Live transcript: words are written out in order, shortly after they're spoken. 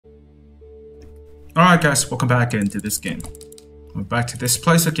Alright guys, welcome back into this game. We're back to this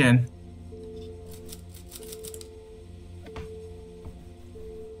place again.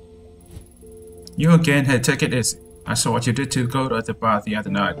 You again? Hey, take it easy. I saw what you did to go to the bar the other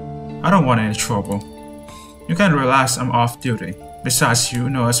night. I don't want any trouble. You can relax, I'm off duty. Besides, you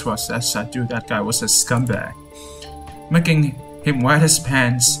know as well as I do that guy was a scumbag. Making him wet his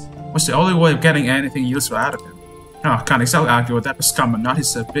pants was the only way of getting anything useful out of him. Oh, can't exactly argue with that scum, not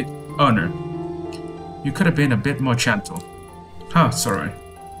his big owner. You could have been a bit more gentle. Huh, sorry.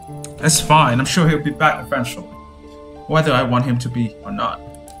 That's fine, I'm sure he'll be back eventually. Whether I want him to be or not.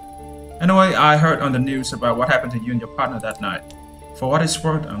 Anyway, I heard on the news about what happened to you and your partner that night. For what it's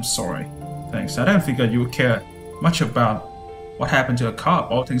worth, I'm sorry. Thanks, I don't figure you would care much about what happened to a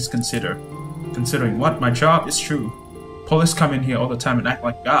cop, all things considered. Considering what my job is true. Police come in here all the time and act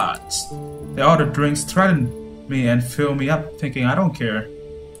like gods. They order drinks, threaten me and fill me up thinking I don't care.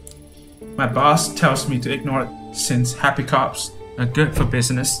 My boss tells me to ignore it since happy cops are good for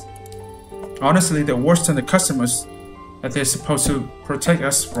business. Honestly, they're worse than the customers that they're supposed to protect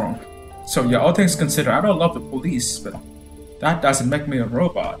us from. So yeah, all things considered, I don't love the police, but that doesn't make me a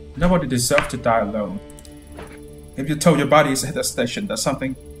robot. Nobody deserves to die alone. If you told your body is at the station that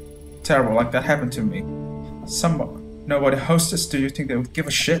something terrible like that happened to me, nobody hostess, do you think they would give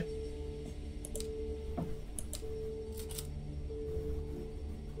a shit?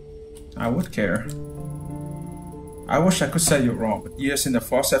 I would care. I wish I could say you're wrong, but years in the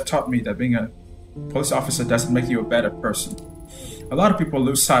force have taught me that being a police officer doesn't make you a better person. A lot of people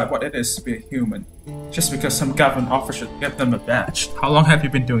lose sight of what it is to be a human, just because some government officer gave them a badge. How long have you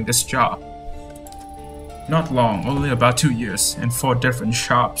been doing this job? Not long, only about 2 years, and 4 different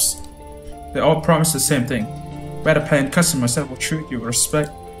shops. They all promise the same thing, better paying customers that will treat you with respect.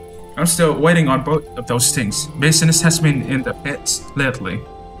 I'm still waiting on both of those things. Business has been in the pits lately,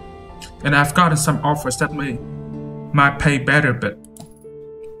 and I've gotten some offers that might pay better, but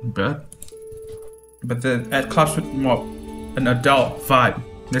the at clubs with more an adult vibe.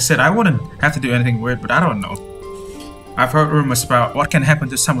 They said I wouldn't have to do anything weird, but I don't know. I've heard rumors about what can happen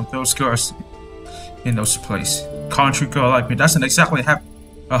to some of those girls in those places. Country girl like me doesn't exactly have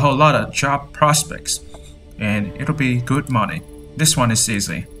a whole lot of job prospects, and it'll be good money. This one is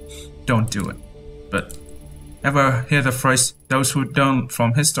easy. Don't do it. But ever hear the phrase, those who don't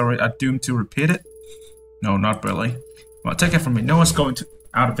from history are doomed to repeat it? No, not really. Well, take it from me, no one's going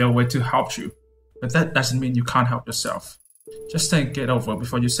out of their way to help you. But that doesn't mean you can't help yourself. Just think it over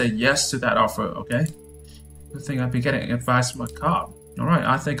before you say yes to that offer, okay? Good thing I'd be getting advice from a cop. Alright,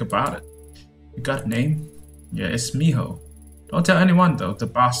 I'll think about it. You got a name? Yeah, it's Miho. Don't tell anyone though, the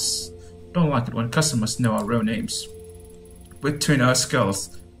boss don't like it when customers know our real names. Between us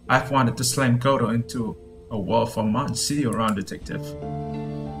girls, I've wanted to slam Goto into a wall for months. See you around, detective.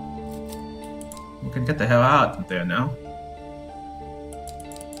 We can get the hell out of there now.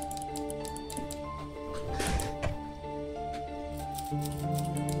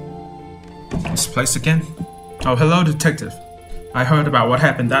 This place again? Oh, hello, detective. I heard about what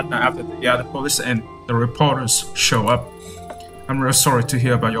happened that night after the other police and the reporters show up. I'm real sorry to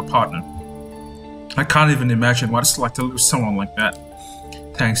hear about your partner. I can't even imagine what it's like to lose someone like that.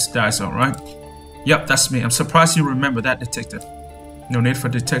 Thanks, that's alright. Yep, that's me. I'm surprised you remember that, detective. No need for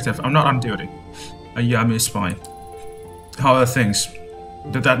detective, I'm not on duty. Yeah, I'm fine. How are things?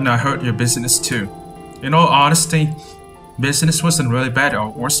 Did that not hurt your business too? In all honesty, business wasn't really bad or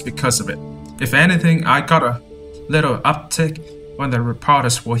worse because of it. If anything, I got a little uptick when the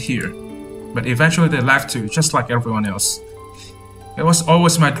reporters were here. But eventually they left too, just like everyone else. It was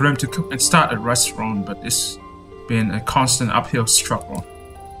always my dream to cook and start a restaurant, but it's been a constant uphill struggle.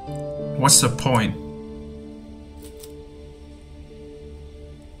 What's the point?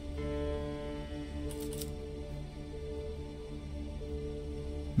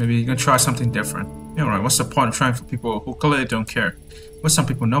 Maybe you can try something different. Alright, what's the point of trying for people who clearly don't care? With some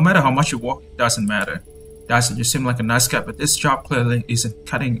people, no matter how much you work, it doesn't matter. Does it? You seem like a nice guy, but this job clearly isn't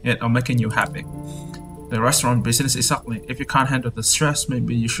cutting it or making you happy. The restaurant business is ugly. If you can't handle the stress,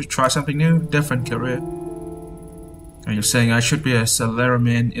 maybe you should try something new, different career. Are you saying I should be a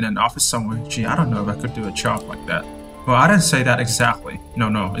salaryman in an office somewhere? Gee, I don't know if I could do a job like that. Well, I didn't say that exactly.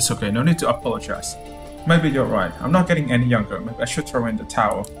 No, it's okay. No need to apologize. Maybe you're right. I'm not getting any younger. Maybe I should throw in the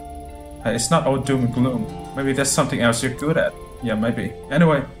towel. It's not all doom and gloom. Maybe there's something else you're good at. Yeah, maybe.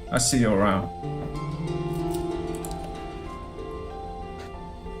 Anyway, I'll see you around.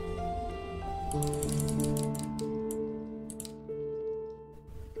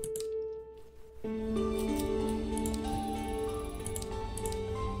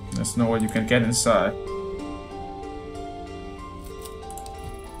 There's no way you can get inside.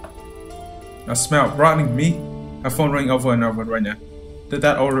 I smell rotting meat. Her phone ring over and over right now. Did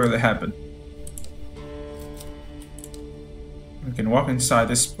that all really happen? We can walk inside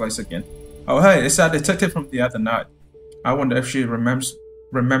this place again. Oh hey, it's that detective from the other night. I wonder if she remembers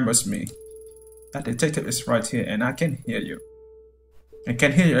me. That detective is right here and I can hear you. I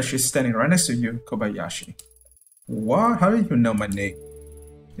can hear you as she's standing right next to you, Kobayashi. What? How do you know my name?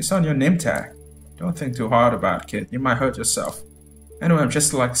 It's on your name tag. Don't think too hard about it, kid. You might hurt yourself. Anyway, I'm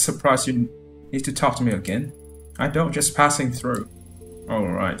just like surprised you need to talk to me again. I don't, just passing through.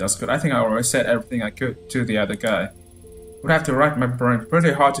 Alright, that's good. I think I already said everything I could to the other guy. Would have to rack my brain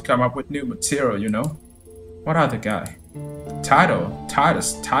pretty hard to come up with new material, you know? What other guy?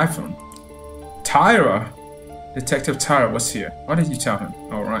 Titus, Typhon. Tyra! Detective Tyra was here. What did you tell him?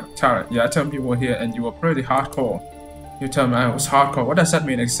 Alright, Tyra. Yeah, I told him you were here and you were pretty hardcore. You told me I was hardcore. What does that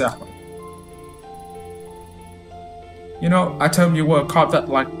mean exactly? You know, I told him you were a cop that,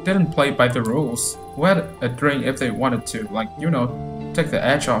 like, didn't play by the rules. Who had a drink if they wanted to. Like, you know, take the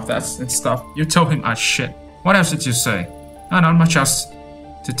edge off that and stuff. You told him I shit. What else did you say? Not much else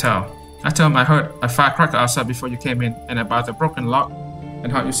to tell. I told him I heard a firecracker outside before you came in and about the broken lock.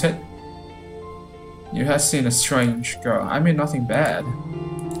 And how you said you had seen a strange girl. I mean nothing bad.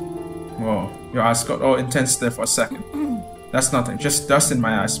 Whoa, your eyes got all intense there for a second. That's nothing, just dust in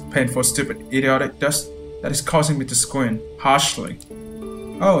my eyes. Painful, stupid, idiotic dust that is causing me to squint harshly.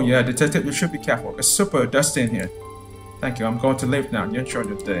 Oh yeah, detective, you should be careful. It's super dusty in here. Thank you, I'm going to leave now. You enjoy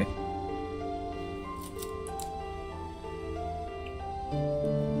your day.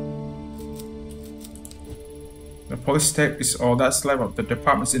 The police tape is all that's left of the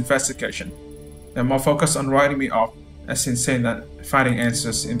department's investigation. They're more focused on writing me off as insane than finding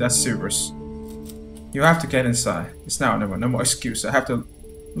answers in that sewers. You have to get inside. It's now or never. No more excuse. I have to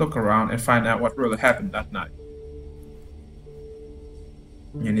look around and find out what really happened that night.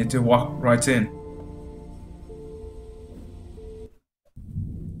 You need to walk right in.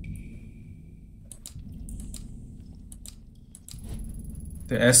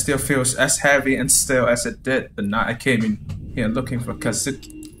 The air still feels as heavy and stale as it did the night I came in here looking for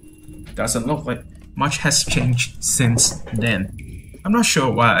Kazuki. Doesn't look like much has changed since then. I'm not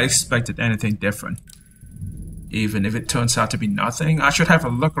sure why I expected anything different. Even if it turns out to be nothing, I should have a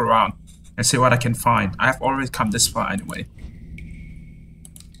look around and see what I can find. I have already come this far anyway.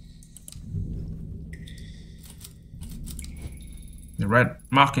 The red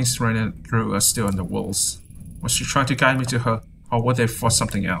markings running through are still on the walls. Was she trying to guide me to her, or were they for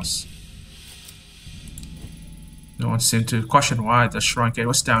something else? No one seemed to question why the shrine gate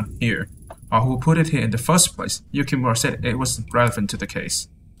was down here, or who put it here in the first place. Yukimura said it wasn't relevant to the case.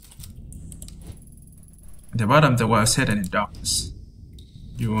 At the bottom, the well is hidden in darkness.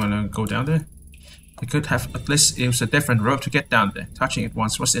 You wanna go down there? You could have at least used a different rope to get down there. Touching it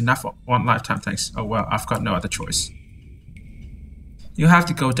once was enough for one lifetime, thanks. Oh well, I've got no other choice. You have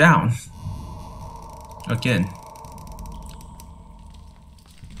to go down. Again.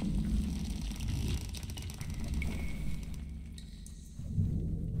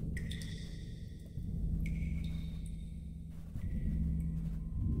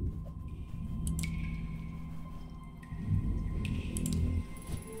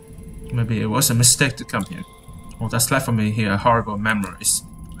 Maybe it was a mistake to come here. All that's left for me here are horrible memories.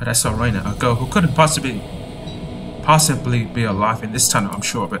 But I saw Reina, a girl who couldn't possibly be alive in this tunnel, I'm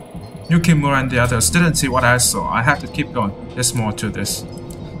sure, but Yukimura and the others didn't see what I saw. I have to keep going. There's more to this.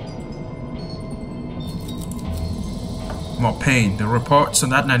 More pain. The reports on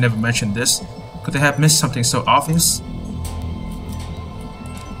that night never mentioned this. Could they have missed something so obvious?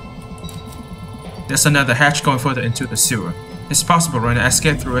 There's another hatch going further into the sewer. It's possible Reina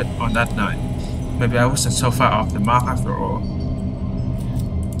escaped through it on that night. Maybe I wasn't so far off the mark after all.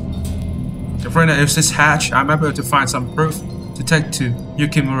 If Reina is this hatch, I might be able to find some proof to take to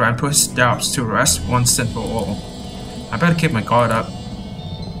Yukimura and put his doubts to rest once and for all. I better keep my guard up.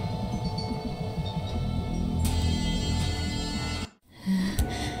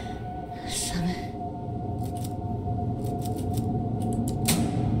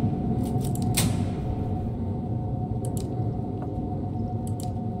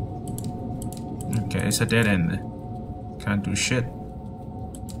 Okay, it's a dead end. Can't do shit.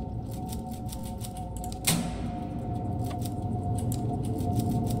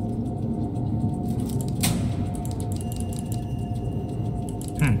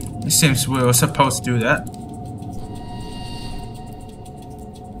 It seems we were supposed to do that.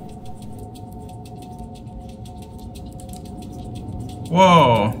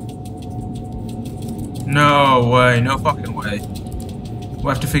 Whoa. No way, no fucking way. We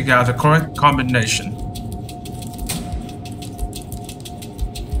have to figure out the correct combination.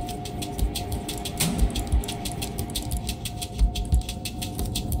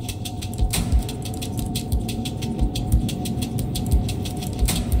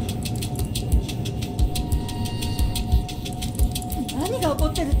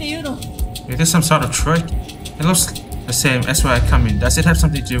 Is this some sort of trick? It looks the same as where I come in. Does it have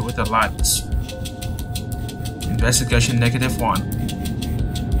something to do with the lights? Investigation -1.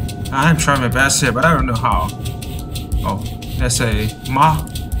 I'm trying my best here, but I don't know how. Oh, there's a mark.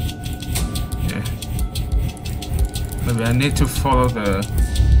 Yeah. Maybe I need to follow the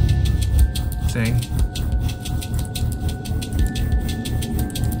thing.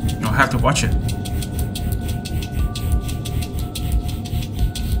 I'll have to watch it.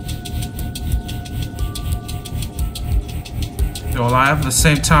 Well, I have the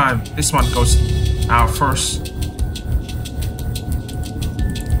same time. This one goes out first.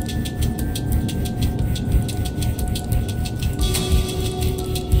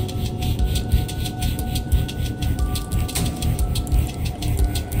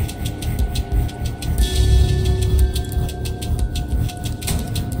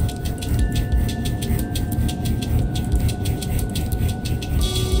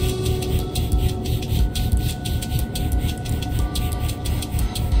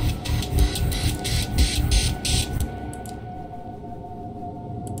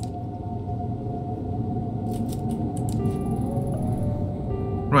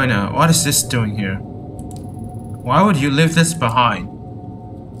 Right now, what is this doing here? Why would you leave this behind?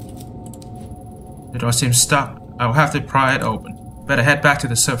 The door seems stuck. I will have to pry it open. Better head back to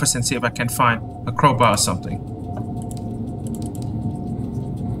the surface and see if I can find a crowbar or something.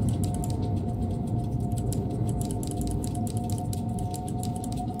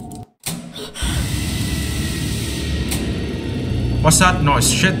 What's that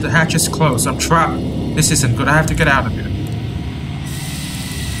noise? Shit, the hatch is closed. I'm trapped. This isn't good. I have to get out of here.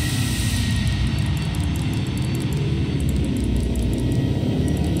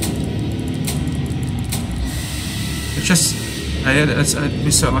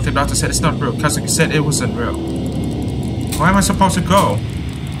 Like the doctor said, it's not real. Kazuki said it wasn't real. Where am I supposed to go?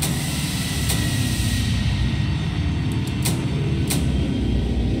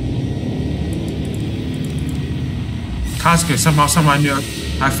 Kazuki, somehow I knew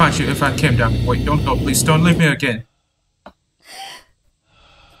I'd find you if I came down. Wait, don't go, please. Don't leave me again.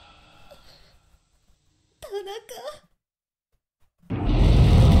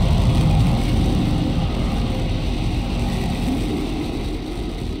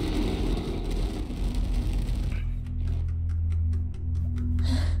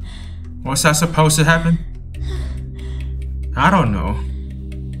 What's that supposed to happen? I don't know.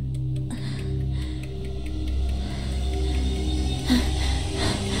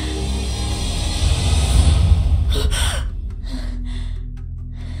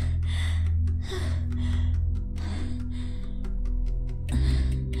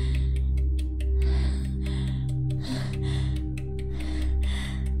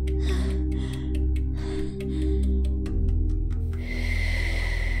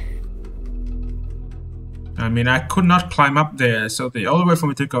 I mean, I could not climb up there, so the only way for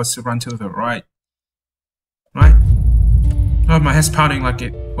me to go is to run to the right. Right? Oh, my head's pounding like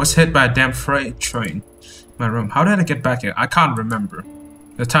it was hit by a damn freight train. My room. How did I get back here? I can't remember.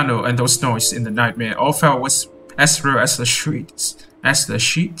 The tunnel and those noises in the nightmare all felt was as real as the sheets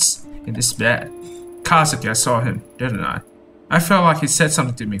in this bed. Kazuki, I saw him, didn't I? I felt like he said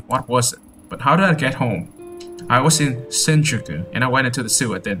something to me. What was it? But how did I get home? I was in Shinjuku, and I went into the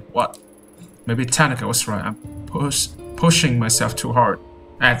sewer. Then what? Maybe Tanaka was right. I'm pushing myself too hard.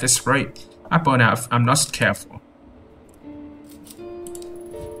 At this rate, I burn out if I'm not careful.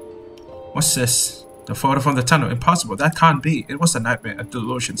 What's this? The photo from the tunnel. Impossible. That can't be. It was a nightmare, a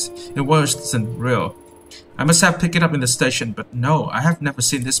delusions. It wasn't real. I must have picked it up in the station, but no, I have never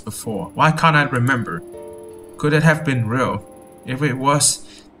seen this before. Why can't I remember? Could it have been real? If it was,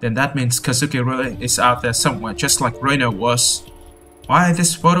 then that means Kazuki really is out there somewhere, just like Reina was. Why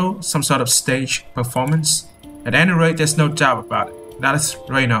this photo? Some sort of stage performance? At any rate, there's no doubt about it. That is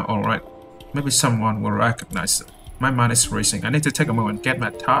Reina, alright. Maybe someone will recognize it. My mind is racing. I need to take a moment and get my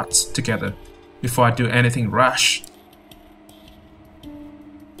thoughts together before I do anything rash.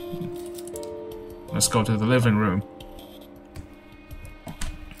 Let's go to the living room.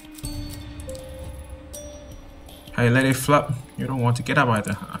 Hey, Lady Flop, you don't want to get up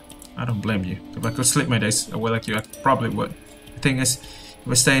either, huh? I don't blame you. If I could sleep my days away like you, I probably would. The thing is,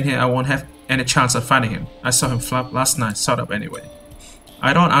 if I stay in here, I won't have any chance of finding him. I saw him flop last night, sort of anyway.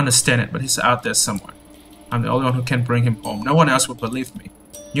 I don't understand it, but he's out there somewhere. I'm the only one who can bring him home. No one else would believe me.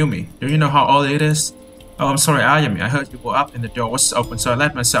 Yumi, do you know how old it is? Oh, I'm sorry, Ayumi. I heard you were up and the door was open, so I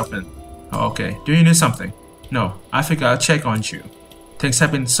let myself in. Oh, okay. Do you need something? No, I figured I'll check on you. Things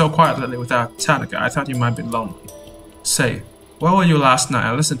have been so quiet lately without Tanaka. I thought you might be lonely. Say, where were you last night?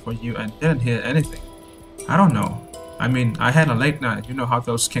 I listened for you and didn't hear anything. I don't know. I mean, I had a late night. You know how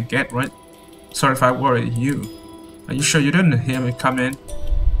those can get, right? Sorry if I worried you. Are you sure you didn't hear me come in?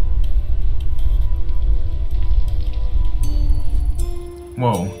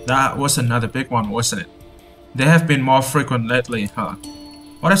 Whoa, that was another big one, wasn't it? They have been more frequent lately, huh?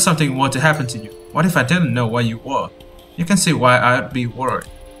 What if something were to happen to you? What if I didn't know where you were? You can see why I'd be worried.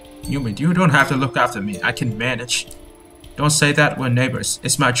 Yumi, you don't have to look after me. I can manage. Don't say that, we're neighbors.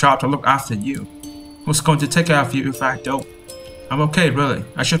 It's my job to look after you. Who's going to take care of you if I don't? I'm okay, really.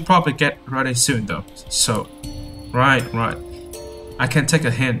 I should probably get ready soon, though. So, right. I can take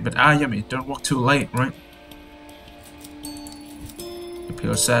a hint, but Yumi, don't work too late, right? The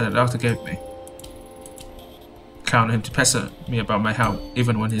pills that the doctor gave me. Count him to pester me about my health,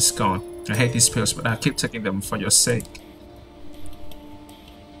 even when he's gone. I hate these pills, but I keep taking them for your sake.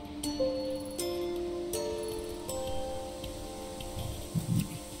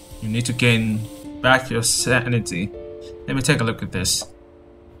 You need to gain back your sanity. Let me take a look at this.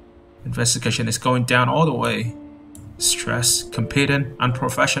 Investigation is going down all the way. Stress, competing,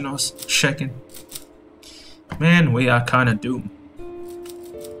 unprofessionals, shaking. Man, we are kinda doomed.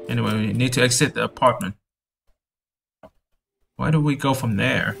 Anyway, we need to exit the apartment. Where do we go from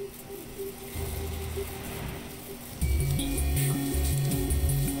there?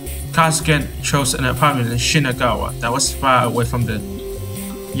 Kasuken chose an apartment in Shinagawa that was far away from the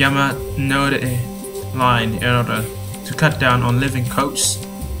Yamanori line in order to cut down on living costs.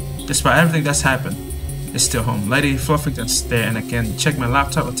 Despite everything that's happened, it's still home. Lady Fluffington's there, and I can check my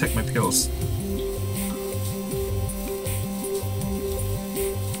laptop and take my pills.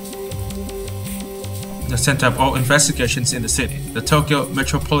 The center of all investigations in the city, the Tokyo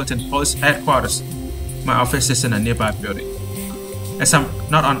Metropolitan Police Headquarters. My office is in a nearby building. As I'm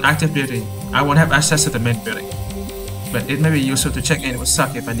not on active duty, I won't have access to the main building. But it may be useful to check in with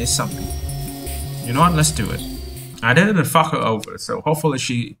Saki if I need something. You know what, let's do it. I didn't fuck her over, so hopefully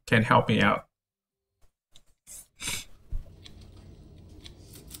she can help me out.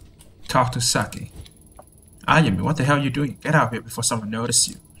 Talk to Saki. Ayumi, what the hell are you doing? Get out of here before someone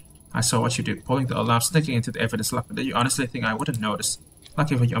notices you. I saw what you did, pulling the alarm, sneaking into the evidence locker. Did you honestly think I wouldn't notice?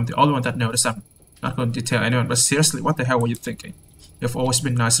 Lucky for you, I'm the only one that noticed. I'm not going to tell anyone, but seriously, what the hell were you thinking? You've always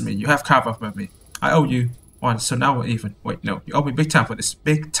been nice to me. You have carved up with me. I owe you one, so now we're even. Wait, no, you owe me big time for this.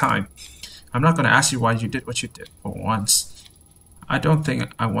 Big time. I'm not going to ask you why you did what you did, for once. I don't think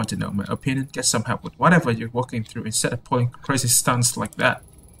I want to know. My opinion, get some help with whatever you're working through instead of pulling crazy stunts like that.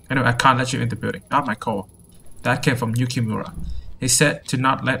 Anyway, I can't let you in the building. Not my call. That came from Yukimura. He said to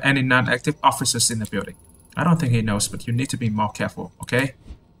not let any non-active officers in the building. I don't think he knows, but you need to be more careful, okay?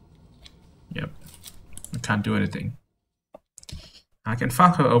 Yep. I can't do anything. I can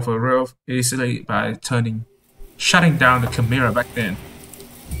fuck her over real easily by shutting down the camera back then.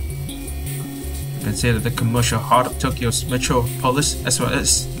 Consider the commercial heart of Tokyo's metropolis as well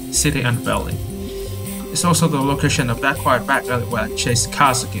as city unveiling. It's also the location of that quiet back alley where I chased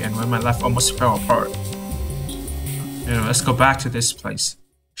Kazuki and where my life almost fell apart. Anyway, let's go back to this place.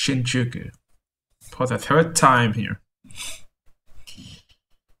 Shinjuku. For the third time here.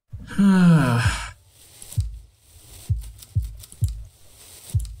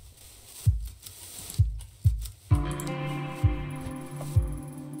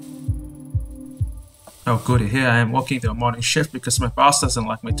 Oh goody, here I am working the morning shift because my boss doesn't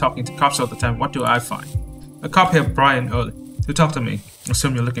like me talking to cops all the time. What do I find? A cop here, Brian early, to talk to me.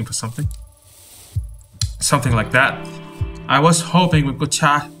 Assume you're looking for something? Something like that. I was hoping we could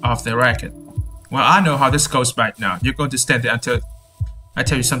chat off the racket. Well, I know how this goes right now. You're going to stand there until I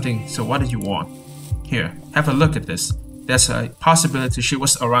tell you something, so what do you want? Here, have a look at this. There's a possibility she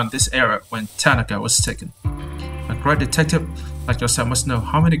was around this area when Tanaka was taken. A great detective like yourself must know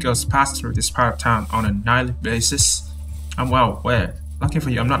how many girls pass through this part of town on a nightly basis. I'm well aware. Lucky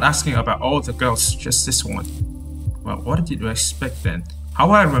for you, I'm not asking about all the girls, just this one. Well, what did you expect then? How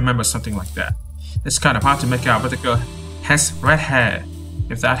would I remember something like that? It's kind of hard to make out, but the girl has red hair,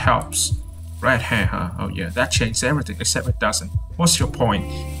 if that helps. Red hair, huh? Oh yeah, that changes everything, except it doesn't. What's your point?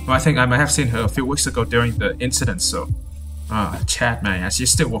 Well, I think I might have seen her a few weeks ago during the incident, so... Chad, man, as you're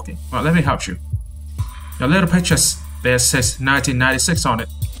still working. Well, let me help you. Your little picture there says 1996 on it,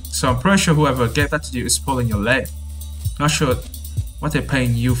 so I'm pretty sure whoever gave that to you is pulling your leg. Not sure what they're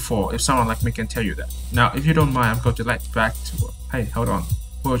paying you for, if someone like me can tell you that. Now, if you don't mind, I'm going to let you back to work. Hey, hold on.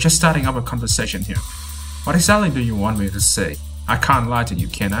 We're just starting up a conversation here. What exactly do you want me to say? I can't lie to you,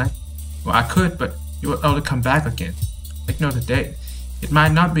 can I? Well, I could, but you would only come back again. Ignore the date. It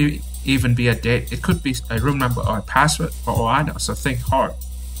might not even be a date. It could be a room number or a password, for all I know, so think hard.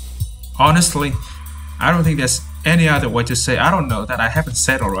 Honestly, I don't think there's any other way to say I don't know that I haven't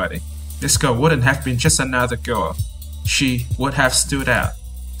said already. This girl wouldn't have been just another girl. she would have stood out.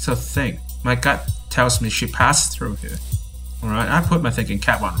 So think, my gut tells me she passed through here. Alright, I put my thinking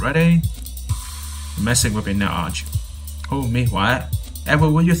cap on. Ready? You're messing with me now, aren't you? Oh, me, what? Ever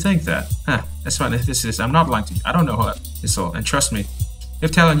will you think that? Huh, that's fine if this is. I'm not lying to you. I don't know what it's all. And trust me,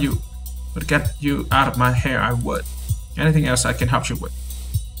 if telling you would get you out of my hair, I would. Anything else I can help you with?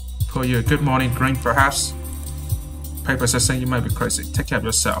 Pour you a good morning drink, perhaps? Papers are saying you might be crazy. Take care of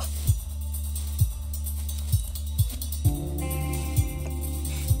yourself.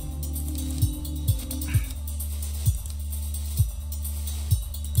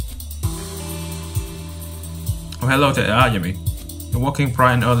 Oh, hello there, Ayumi. You're walking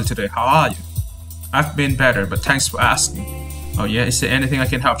bright and early today. How are you? I've been better, but thanks for asking. Oh yeah, is there anything I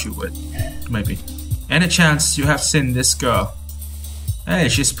can help you with? Maybe. Any chance you have seen this girl? Hey,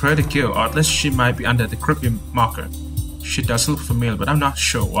 she's pretty cute, or at least she might be under the creepy marker. She does look familiar, but I'm not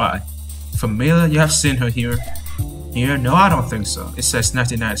sure why. Familiar? You have seen her here? Here? No, I don't think so. It says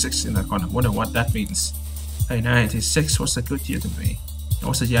 1996 in the corner. Wonder what that means. Hey, 96 was a good year to me. It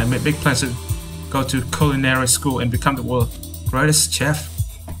was a year I made big plans to go to culinary school and become the world's greatest chef.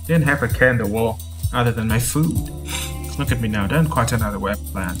 Didn't have a care in the world other than my food. Look at me now, done quite another web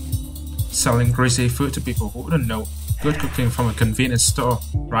plan. Selling greasy food to people who wouldn't know good cooking from a convenience store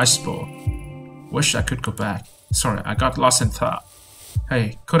rice bowl. Wish I could go back. Sorry, I got lost in thought.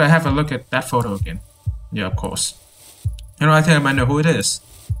 Hey, could I have a look at that photo again? Yeah, of course. You know, I think I might know who it is.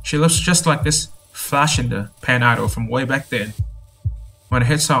 She looks just like this flash in the pan idol from way back then. When a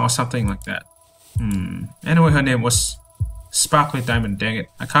hit song or something like that. Anyway, her name was Sparkly Diamond, dang it.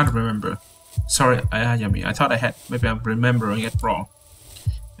 I can't remember. Sorry, Ayami. I thought I had. Maybe I'm remembering it wrong.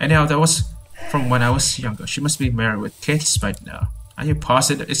 Anyhow, that was from when I was younger. She must be married with kids by now. Are you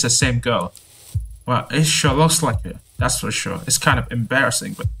positive it's the same girl? Well, it sure looks like her. That's for sure. It's kind of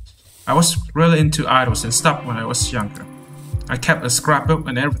embarrassing, but I was really into idols and stuff when I was younger. I kept a scrapbook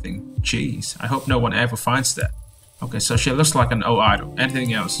and everything. Jeez, I hope no one ever finds that. Okay, so she looks like an old idol.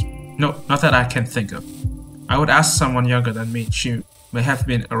 Anything else? No, not that I can think of. I would ask someone younger than me. She may have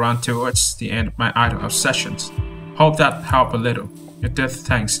been around towards the end of my idol obsessions. Hope that helped a little. Your death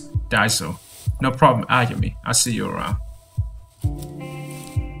thanks, Daiso. No problem, Ayumi. I'll see you around.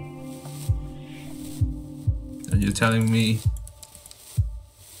 Are you telling me?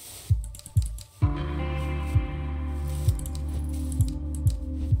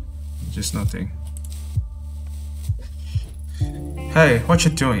 Just nothing. Hey, what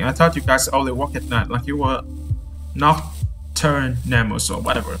you doing? I thought you guys only work at night, like you were nocturnamos or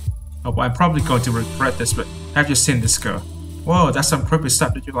whatever. Oh, I'm probably going to regret this, but have you seen this girl? Whoa, that's some creepy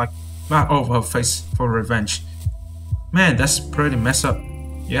stuff that you like mark over her face for revenge. Man, that's pretty messed up.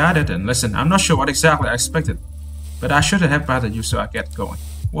 Yeah, I didn't. Listen, I'm not sure what exactly I expected, but I shouldn't have bothered you, so I get going.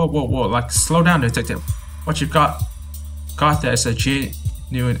 Whoa, like slow down, detective. What you got there is a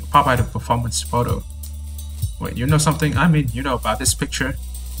genuine pop idol performance photo. Wait, you know something? I mean, you know about this picture?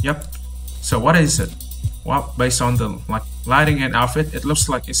 Yep. So what is it? Well, based on the lighting and outfit, it looks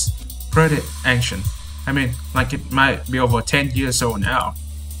like it's pretty ancient. I mean, like it might be over 10 years old now.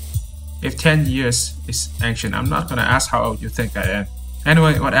 If 10 years is ancient, I'm not gonna ask how old you think I am.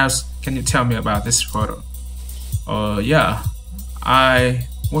 Anyway, what else can you tell me about this photo? Yeah, I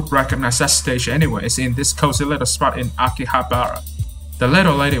would recognize that stage anyway. It's in this cozy little spot in Akihabara. The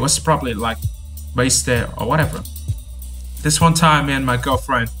little lady was probably like based there or whatever. This one time, me and my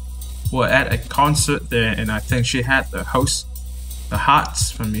girlfriend were at a concert there, and I think she had the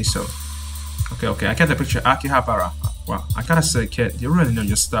hearts for me. So, okay, I get the picture. Akihabara. Wow, I gotta say, kid, you really know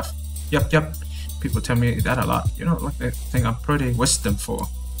your stuff. Yep. People tell me that a lot. You know, like they think I'm pretty wisdom for.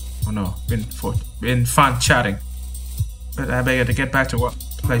 Oh no, been fun chatting. But I beg you to get back to what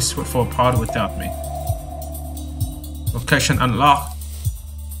place for a party without me. Location unlocked.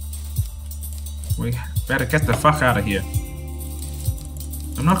 We better get the fuck out of here.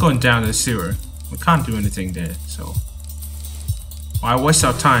 I'm not going down to the sewer. We can't do anything there, so why waste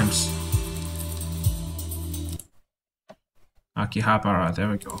our times? Akihabara, there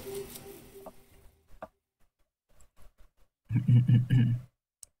we go.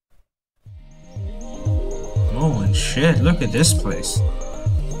 Holy shit, look at this place.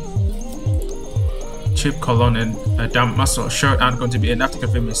 Cheap cologne and a dumb muscle shirt aren't going to be enough to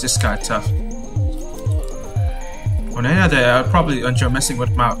convince this guy tough. On any other day, I'd probably enjoy messing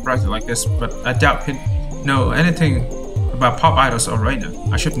with my brother like this, but I doubt he'd know anything about pop idols or Reina.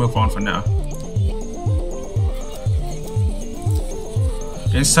 I should move on for now.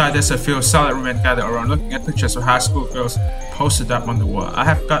 Inside, there's a few salarymen gathered around looking at pictures of high school girls posted up on the wall. I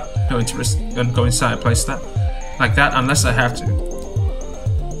have got no interest in going inside a place like that unless I have to.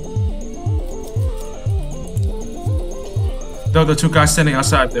 Though the two guys standing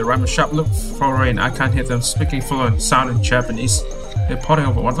outside the ramen shop look foreign, I can't hear them speaking fluent sound in Japanese. They're poring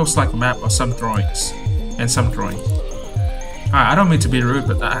over what looks like a map or some drawings. I don't mean to be rude,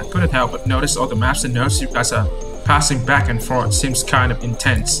 but I couldn't help but notice all the maps and notes you guys are passing back and forth seems kind of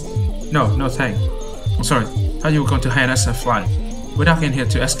intense. No thanks. I'm sorry, thought you were going to hand us a flight. We're not in here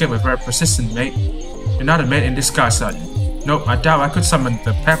to escape a very persistent mate. You're not a mate in disguise, are you? Nope, I doubt I could summon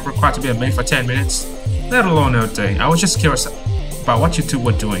the pep required to be a mate for 10 minutes. Let alone a day. I was just curious about what you two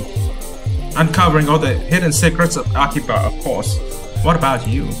were doing. Uncovering all the hidden secrets of Akiba, of course. What about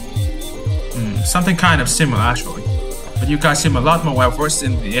you? Something kind of similar, actually. But you guys seem a lot more well versed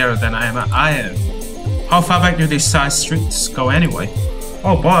in the area than I am. How far back do these side streets go anyway?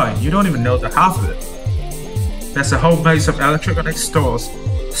 Oh boy, you don't even know the half of it. There's a whole maze of electronic stalls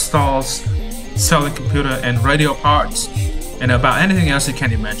selling computer and radio parts, and about anything else you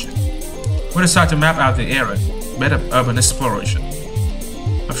can imagine. We decided to map out the area, bit of urban exploration.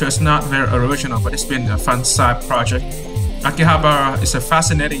 I'm sure it's not very original, but it's been a fun side project. Akihabara is a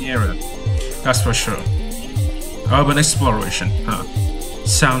fascinating area, that's for sure. Urban exploration, huh?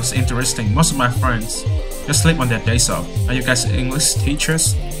 Sounds interesting. Most of my friends just sleep on their days off. Are you guys English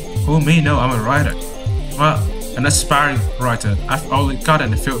teachers? Who me? No, I'm a writer. Well, an aspiring writer. I've only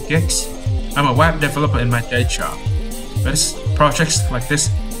gotten a few gigs. I'm a web developer in my day job. But it's projects like this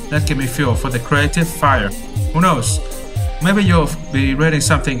that give me fuel for the creative fire. Who knows? Maybe you'll be reading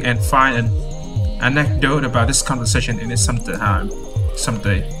something and find an anecdote about this conversation in it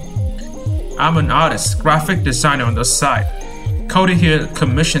someday. I'm an artist, graphic designer on the side. Cody here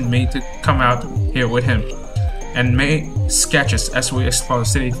commissioned me to come out here with him and make sketches as we explore the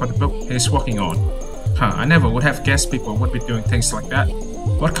city for the book he's working on. I never would have guessed people would be doing things like that.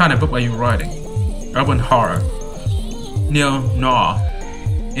 What kind of book are you writing? Urban horror. Neo-noir.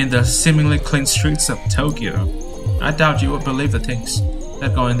 In the seemingly clean streets of Tokyo. I doubt you would believe the things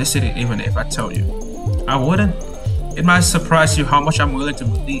that go in this city even if I told you. I wouldn't. It might surprise you how much I'm willing to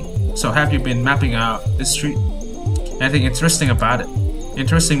believe. So have you been mapping out this street? Anything interesting about it?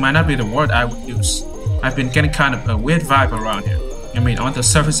 Interesting might not be the word I would use. I've been getting kind of a weird vibe around here. I mean, on the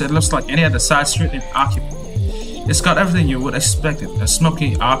surface it looks like any other side street in Akiba. It's got everything you would expect it. A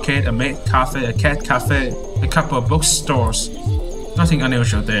smoky arcade, a maid cafe, a cat cafe, a couple of bookstores. Nothing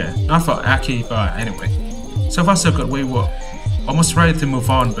unusual there. Not for Akiba anyway. So far so good. We were almost ready to move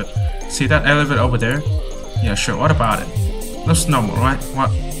on, but see that elevator over there? Yeah, sure, what about it? Looks normal, right?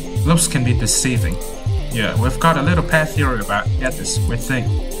 What? Looks can be deceiving. Yeah, we've got a little pet theory about this. We think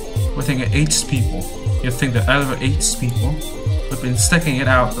it eats people. You think the elevator eats people? We've been sticking it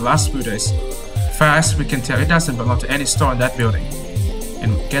out the last few days. Far as we can tell, it doesn't belong to any store in that building.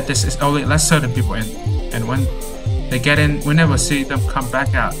 And get this, it's only let certain people in. And when they get in, we never see them come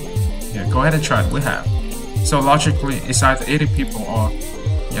back out. Yeah, go ahead and try it, we have. So logically, it's either eating people or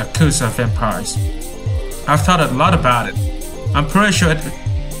Yakuza vampires. I've thought a lot about it. I'm pretty sure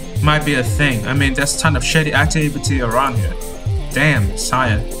it might be a thing. I mean, there's a ton of shady activity around here. Damn,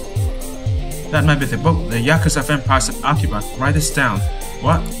 sire. That might be the book, The Yakuza Vampires of Akiba. Write this down.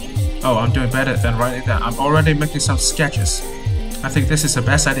 What? Oh, I'm doing better than writing it down. I'm already making some sketches. I think this is the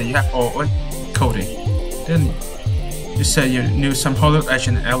best idea you have. Oh, wait, Cody. Didn't you say you knew some Hollywood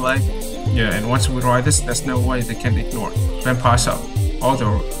agent in LA? Yeah, and once we write this, there's no way they can ignore it. Vampires are all the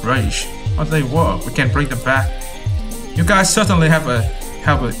rage. Oh, they were. We can bring them back. You guys certainly have an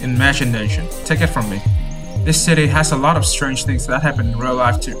imagination. Take it from me. This city has a lot of strange things that happen in real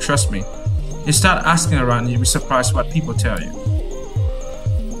life too. Trust me. You start asking around and you'll be surprised what people tell you.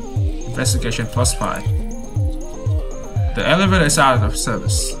 Investigation +5. The elevator is out of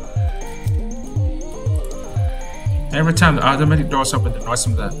service. Every time the automatic doors open, the noise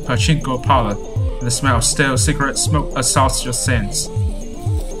from the pachinko parlor and the smell of stale cigarette smoke assaults your sense.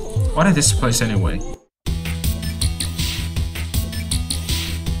 What is this place anyway?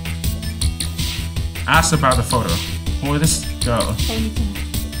 Ask about the photo. Who is this girl?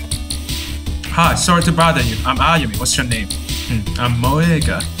 Hi, sorry to bother you. I'm Ayumi. What's your name? I'm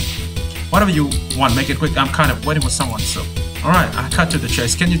Moega. Whatever you want, make it quick. I'm kind of waiting for someone, so. Alright, I cut to the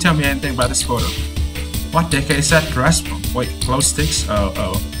chase. Can you tell me anything about this photo? What decade is that dress from? Wait, glow sticks?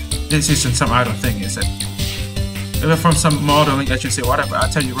 Oh. This isn't some idle thing, is it? If it's from some modeling agency, whatever, I'll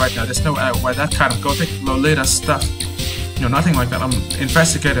tell you right now, there's no way I wear that kind of gothic Lolita stuff. You know, nothing like that. I'm an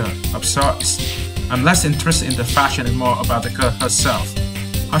investigator of sorts. I'm less interested in the fashion and more about the girl herself.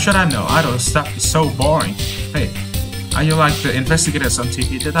 How should I know? Idol stuff is so boring. Hey, are you like the investigators on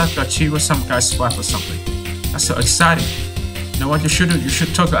TV? Did I thought she was some guy's wife or something? That's so exciting. You know what you should do? You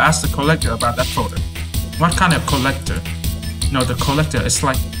should totally ask the collector about that photo. What kind of collector? No, the collector is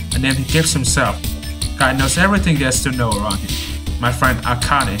like a name he gives himself. guy knows everything there is to know around here. My friend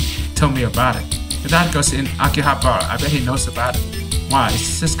Akane told me about it. If that goes in Akihabara, I bet he knows about it. Why,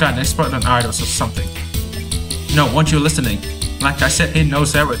 is this guy an expert on idols or something? No, weren't you listening? Like I said, he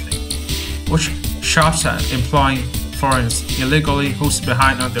knows everything. Which shops are employing foreigners illegally, who's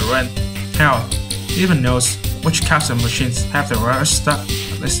behind on the rent. Hell, he even knows which capsule machines have the rarest stuff.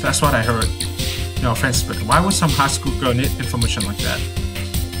 At least that's what I heard. No offense, but why would some high school girl need information like that?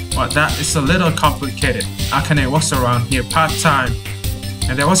 Well, that is a little complicated. Akane walks around here part-time,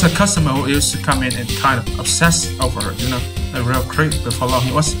 and there was a customer who used to come in and kind of obsess over her, you know, a real creep. Before long,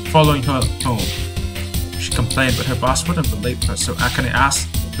 he was following her home. She complained, but her boss wouldn't believe her, so Akane asked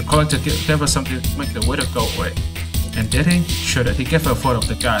the collector to give her something to make the waiter go away. And did he? Sure did. He gave her a photo of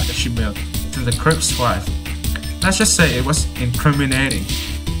the guy that she mailed to the creep's wife. Let's just say it was incriminating.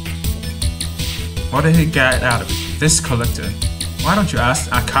 What did he get out of it? This collector. Why don't you ask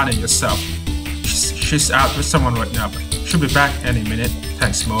Akane yourself? She's out with someone right now, but she'll be back any minute.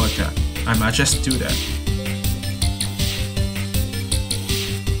 Thanks, Moeka. I might just do that.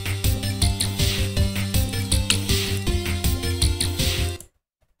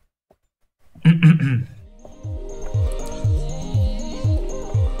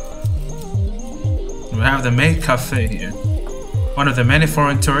 We have the maid cafe here. One of the many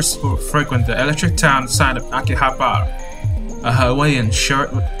foreign tourists who frequent the electric town side of Akihabara. A Hawaiian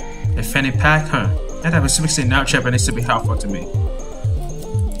shirt with a fanny pack, huh? That type of speaking now Japanese to be helpful to me.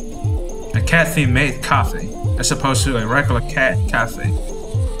 A cat-themed maid cafe, as opposed to a regular cat cafe.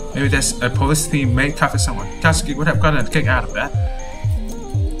 Maybe there's a police-themed maid cafe somewhere. Katsuki would have gotten a kick out of that.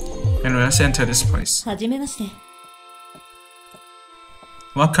 Anyway, let's enter this place.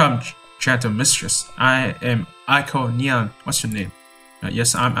 Welcome, gentle mistress. I am Aiko Nyan. What's your name?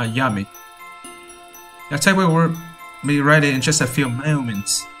 Yes, I'm Ayami. Your table will be ready in just a few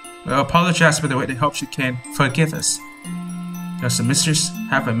moments. We'll apologize for the wait and hope you can forgive us. Does the mistress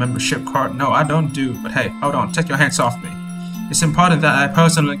have a membership card? No, I don't do, but hey, hold on, take your hands off me. It's important that I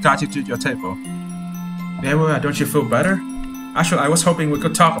personally got you to your table. Yeah, well, don't you feel better? Actually, I was hoping we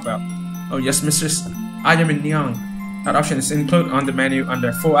could talk about. Oh yes, mistress, I am in Nyang. That option is included on the menu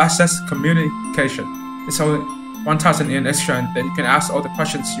under full access communication. It's only 1,000 yen extra, and then you can ask all the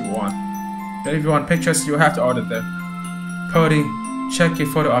questions you want. Then if you want pictures, you have to order them. Pody, check your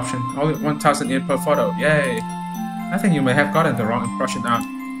photo option. Only 1,000 yen per photo. Yay! I think you may have gotten the wrong impression now.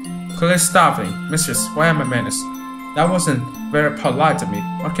 Clearly starving. Mistress, why am I menace? That wasn't very polite to me.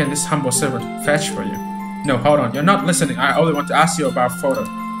 What can this humble servant fetch for you? No, hold on. You're not listening. I only want to ask you about photo.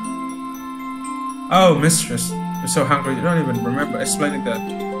 Oh, mistress. You're so hungry you don't even remember explaining the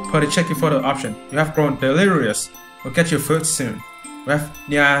Pody, check your photo option. You have grown delirious. We'll get your food soon. We have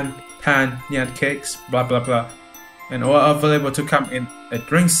nyan, pan, nyan cakes, blah blah blah. And all available to come in a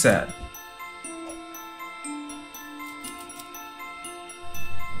drink set.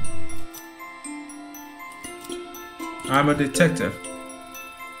 I'm a detective.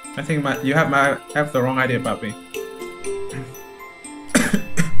 I think you might have the wrong idea about me.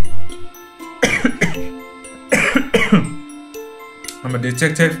 I'm a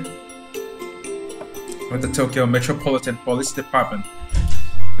detective with the Tokyo Metropolitan Police Department,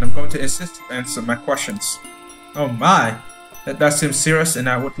 and I'm going to insist you answer my questions. Oh my, that does seem serious, and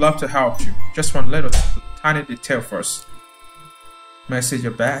I would love to help you. Just one little tiny detail first. May I see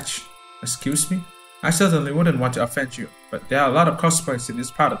your badge? Excuse me? I certainly wouldn't want to offend you, but there are a lot of cosplays in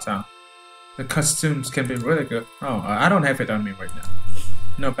this part of town. The costumes can be really good. Oh, I don't have it on me right now.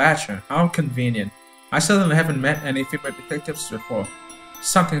 No badge, huh? How convenient. I certainly haven't met any female detectives before.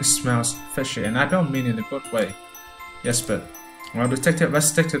 Something smells fishy, and I don't mean in a good way. Yes, but, well, detective, let's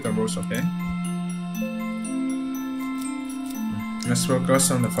stick to the rules, okay? Let's focus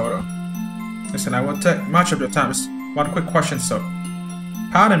on the photo. Listen, I won't take much of your time. Just one quick question, so.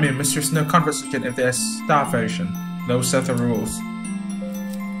 Pardon me, mistress, no conversation if there's starvation. Those are the rules.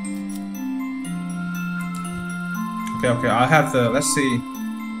 Okay, I'll have the, let's see,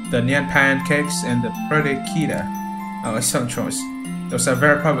 the Nyan pancakes and the pretty kita. Oh, excellent choice. Those are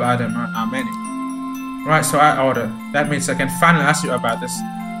very popular items on our menu. Right, so I order. That means I can finally ask you about this.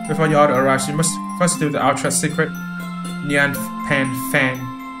 Before your order arrives, you must first do the ultra secret Nyan Pan Fan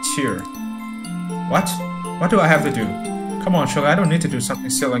Cheer. What? What do I have to do? Come on, surely I don't need to do something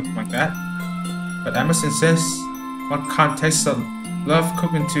silly like that. But I must insist one can't taste the love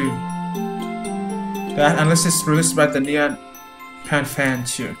cooking to that unless it's released by the Nyan Pan Fan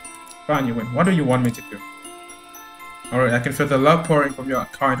Cheer. Fine, you win. What do you want me to do? Alright, I can feel the love pouring from your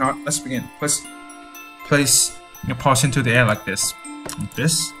kind heart. Let's begin. Please place your paws into the air like this. Like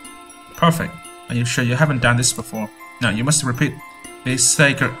this? Perfect. Are you sure you haven't done this before? Now, you must repeat this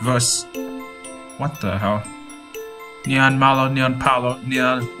sacred verse What the hell? Neon malo, neon palo,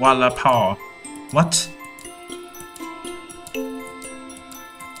 neon wala paw. What?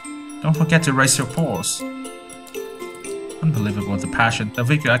 Don't forget to raise your paws. Unbelievable, the passion, the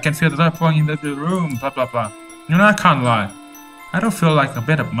vigor. I can feel the love flowing in the room. Blah blah blah. You know, I can't lie. I don't feel like a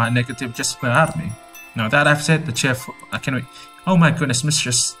bit of my negative just went out of me. Now that I've said the cheerful, I can't wait. Oh my goodness,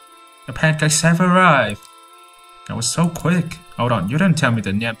 mistress. The pancakes have arrived. That was so quick. Hold on, you didn't tell me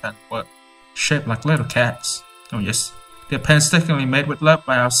the neon pan were shaped like little cats. Oh yes, they're painstakingly made with love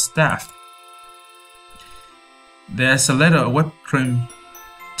by our staff. There's a little whipped cream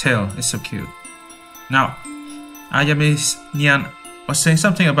tail. It's so cute. Now, Ayami's Nyan was saying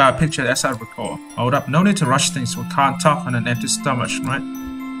something about a picture as I recall. Hold up, no need to rush things. We can't talk on an empty stomach, right?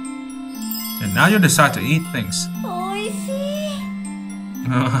 And now you decide to eat things.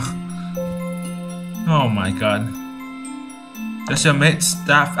 Oh my god. Does your mate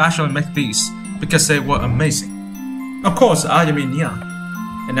staff actually make these? Because they were amazing. Of course, Ayami Nyan.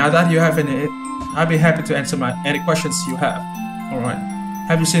 And now that you have any, I'd be happy to answer any questions you have. Alright.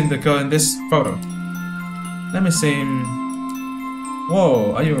 Have you seen the girl in this photo? Let me see.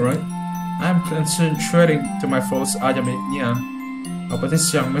 Whoa, are you alright? I'm concentrating to my faults, Ayami Nyan. Oh, but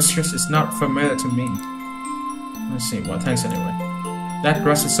this young mistress is not familiar to me. Let's see, well, thanks anyway. That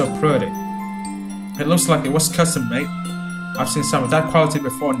dress is so pretty. It looks like it was custom made. I've seen some of that quality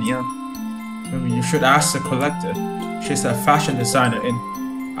before, Nyan. Maybe you should ask the collector. She's a fashion designer in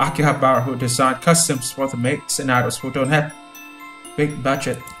Akihabara who designed costumes for the maids and idols who don't have big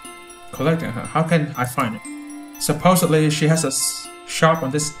budget. Collecting her, how can I find it? Supposedly she has a shop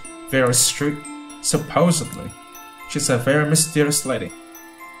on this very street. Supposedly. She's a very mysterious lady.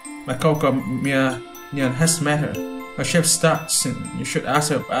 My Coco Mia Nyan has met her. Her shift starts soon. You should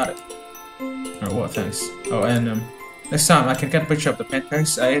ask her about it. Oh, well, thanks. Oh, and next time I can get a picture of the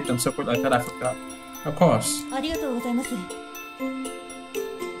pancakes. I ate them so good I thought I forgot. Of course.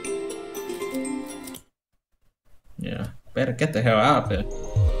 Yeah, better get the hell out of here.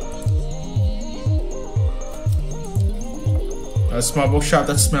 A small bookshop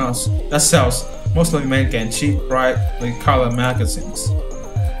that sells mostly manga and cheap, brightly colored magazines.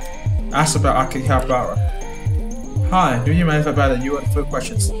 Ask about Akihabara. Hi, do you mind if I bother you with a few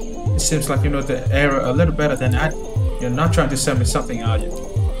questions? It seems like you know the area a little better than I do. You're not trying to sell me something, are you?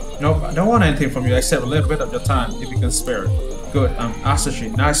 Nope, I don't want anything from you except a little bit of your time, if you can spare it. Good, I'm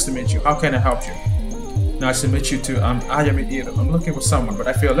Asashi. Nice to meet you. How can I help you? Nice to meet you too. I'm Ayami Itō. I'm looking for someone, but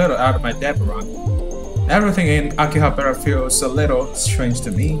I feel a little out of my depth around. Everything in Akihabara feels a little strange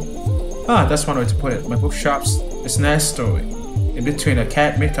to me. Ah, that's one way to put it. My bookshops is a nice story. In between a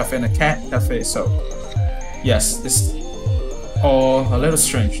cat meat cafe and a cat cafe, so yes, it's all a little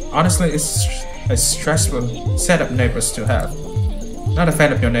strange. Honestly, it's a stressful set of neighbors to have. Not a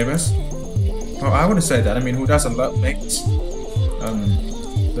fan of your neighbors? Oh, I wouldn't say that. I mean, who doesn't love mates?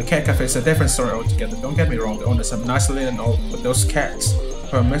 The cat cafe is a different story altogether. Don't get me wrong, the owners are nice little and all, but those cats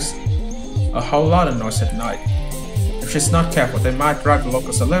makes a whole lot of noise at night. If she's not careful, they might drive the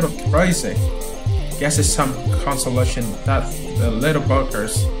locals a little crazy. Guess it's some consolation that the little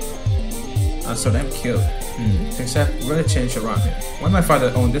burgers are so damn cute. Things have really changed around here. When my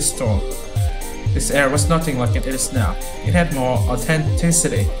father owned this store, this area was nothing like it is now. It had more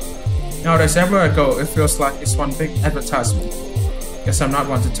authenticity. Nowadays, everywhere I go, it feels like it's one big advertisement. Guess I'm not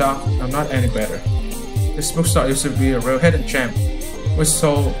one to talk, I'm not any better. This bookstore used to be a real hidden gem. We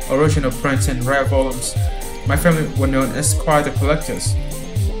sold original prints in rare volumes. My family were known as quite the collectors.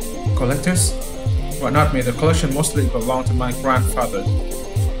 Collectors? Well, not me. The collection mostly belonged to my grandfather.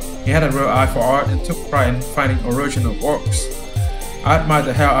 He had a real eye for art and took pride in finding original works. I admired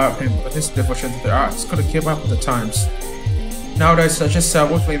the hell out of him, but his devotion to the arts couldn't keep up with the times. Nowadays, I just sell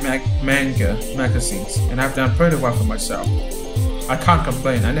weekly manga magazines, and I've done pretty well for myself. I can't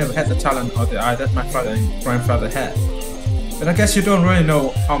complain. I never had the talent or the eye that my father and grandfather had. But I guess you don't really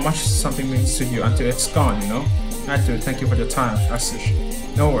know how much something means to you until it's gone, you know? I do. Thank you for your time,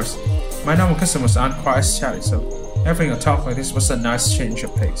 Asashi. No worries. My normal customers aren't quite as chatty, so having a talk like this was a nice change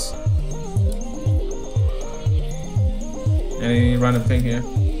of pace. Any random thing here?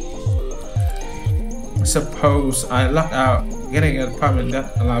 Suppose I lucked out getting an apartment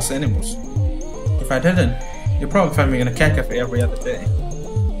that allows animals. If I didn't, you'd probably find me in a cat cafe every other day.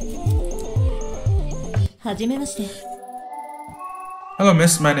 Hello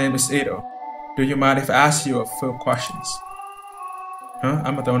miss, my name is Itō. Do you mind if I ask you a few questions? Huh?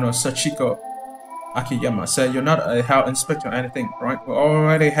 I'm the owner of Sachiko Akiyama. Said you're not a health inspector or anything, right? We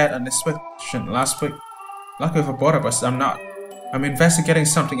already had an inspection last week. Luckily for both of us, I'm not. I'm investigating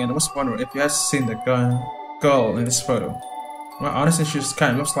something and I was wondering if you had seen the girl in this photo. Well, honestly, she just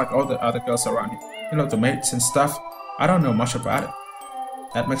kind of looks like all the other girls around here. You know, the mates and stuff. I don't know much about it.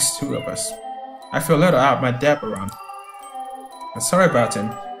 That makes two of us. I feel a little out of my depth around. I'm sorry about him.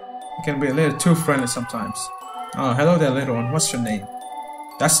 He can be a little too friendly sometimes. Oh, hello there, little one. What's your name?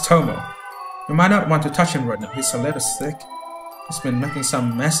 That's Tomo. You might not want to touch him right now. He's a little sick. He's been making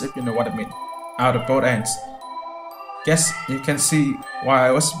some mess, if you know what I mean. Out of both ends. Guess you can see why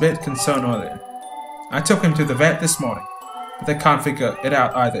I was a bit concerned earlier. I took him to the vet this morning, but they can't figure it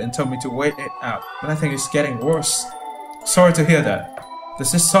out either and told me to wait it out. But I think it's getting worse. Sorry to hear that.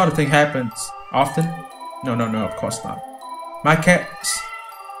 Does this sort of thing happen often? No, of course not. My cats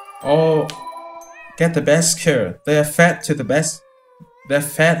all get the best care. They are fed the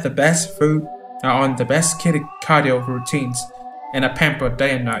best food, are on the best kitty cardio routines, and are pampered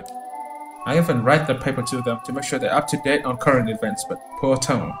day and night. I even write the paper to them to make sure they're up to date on current events, but poor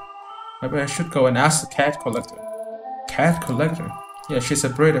Tomo. Maybe I should go and ask the cat collector. Cat collector? Yeah, she's a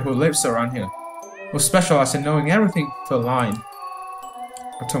breeder who lives around here, who specializes in knowing everything feline.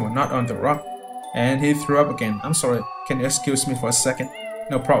 But Tomo, not on the rock. And he threw up again. I'm sorry, can you excuse me for a second?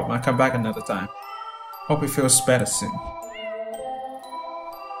 No problem, I'll come back another time. Hope he feels better soon.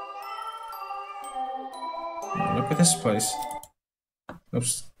 Oh, look at this place.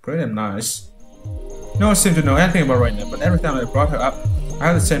 Looks pretty nice. No one seemed to know anything about right now, but every time I brought her up, I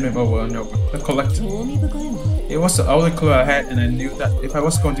had the same name over and over. The collector. It was the only clue I had, and I knew that if I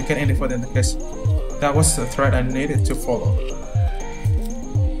was going to get any further in the case, that was the thread I needed to follow.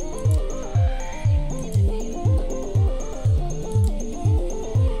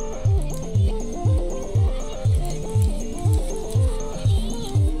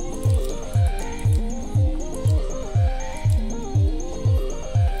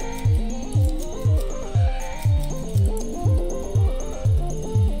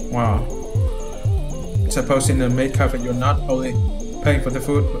 Wow. Suppose in the maid cafe you're not only paying for the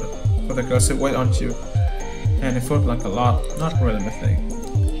food, but for the girls to wait on you. And the food like a lot, not really my thing.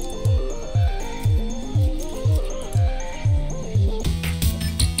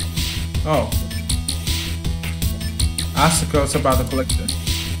 Oh. Ask the girls about the collector.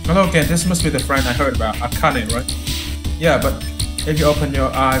 Hello again, this must be the friend I heard about, Akane, right? Yeah, but if you open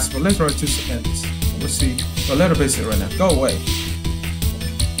your eyes for literally 2 seconds, we'll see. We're a little busy right now. Go away.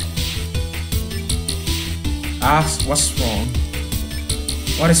 Ask what's wrong.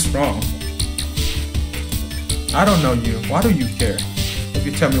 What is wrong? I don't know you. Why do you care? If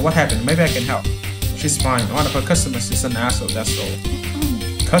you tell me what happened, maybe I can help. She's fine. One of her customers is an asshole, that's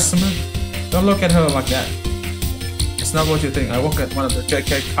all. Customer? Don't look at her like that. It's not what you think. I work at one of the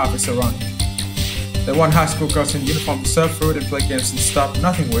JK cafes around here. They want high school girls in uniform to serve food and play games and stuff.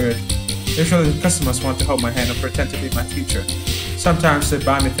 Nothing weird. Usually the customers want to hold my hand and pretend to be my teacher. Sometimes they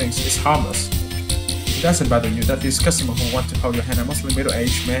buy me things. It's harmless. It doesn't bother you that these customers who want to hold your hand are mostly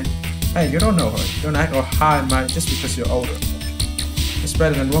middle-aged men. Hey, you don't know her. Don't act all high and mighty just because you're older. It's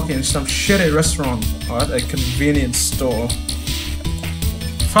better than working in some shitty restaurant or at a convenience store.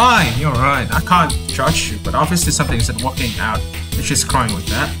 Fine, you're right. I can't judge you, but obviously something isn't working out if she's crying with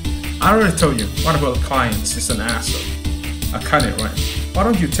that. I already told you, one of our clients is an asshole. I cut it right. Why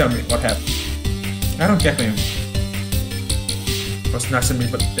don't you tell me what happened? I don't get him. It was nice of me,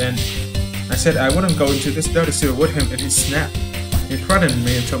 but then I said I wouldn't go into this dirty sewer with him, and he snapped. He threatened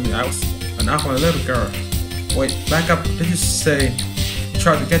me and told me I was an awkward little girl. Wait, back up. Did you say he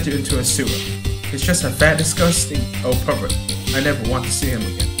tried to get you into a sewer? He's just a fat, disgusting old pervert. I never want to see him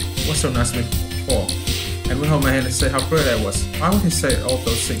again. What's so nice of me for? And we hold my hand and say how great I was. Why would he say all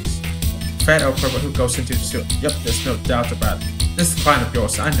those things? Fat old pervert who goes into the sewer. Yep, there's no doubt about it. This is a client of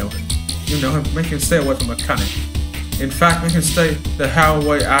yours. I know him. You know him. Make him stay away from Akane. In fact, make him stay the hell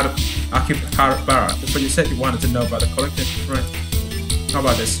way out of Akihabara. Before you said you wanted to know about the collective, right? How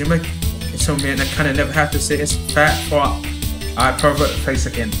about this? You make it so me and Akane never have to see his fat, eye pervert face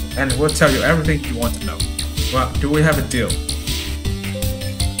again, and we'll tell you everything you want to know. Well, do we have a deal?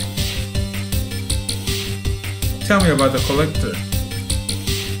 Tell me about the collector.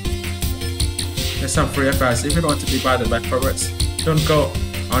 There's some free advice. If you don't want to be bothered by perverts, don't go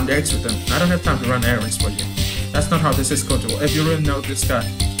on dates with them. I don't have time to run errands for you. That's not how this is going to work. If you really know this guy,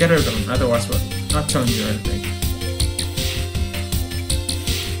 get rid of him. Otherwise, we're not telling you anything.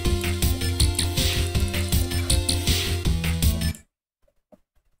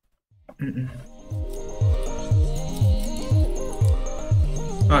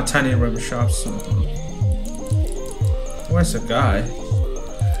 Ah, tiny rubber shops. Where's the guy?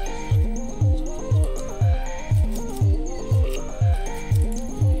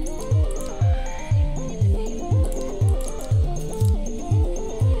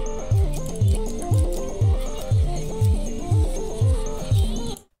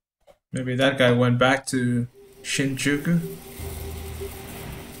 Maybe that guy went back to Shinjuku?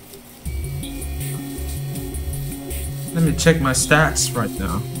 Let me check my stats right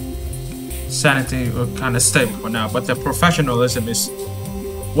now. Sanity are kind of stable for now, but the professionalism is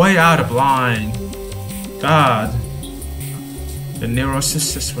way out of line. God. The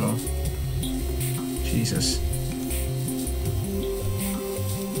neurosis as well. Jesus.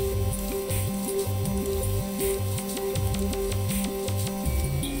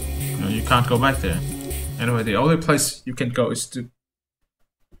 No, you can't go back there. Anyway, the only place you can go is to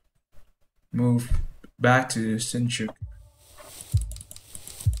move back to Shinjuku.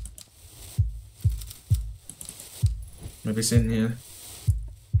 Maybe it's in here.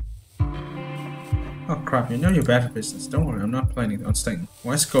 Oh crap, you know you're bad for business. Don't worry, I'm not planning on staying.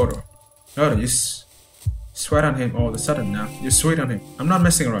 Where's Goto? Goto, you sweat on him all of a sudden now. You sweet on him. I'm not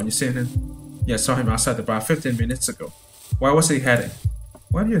messing around, you seen him? Yeah, I saw him outside the bar 15 minutes ago. Where was he heading?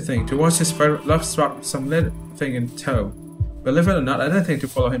 What do you think? Towards his favorite love spot with some little thing in tow. Believe it or not, I didn't think to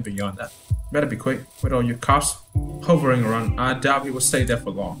follow him beyond that. Better be quick. With all your cops hovering around, I doubt he will stay there for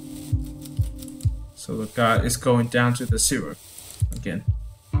long. So the guy is going down to the sewer again.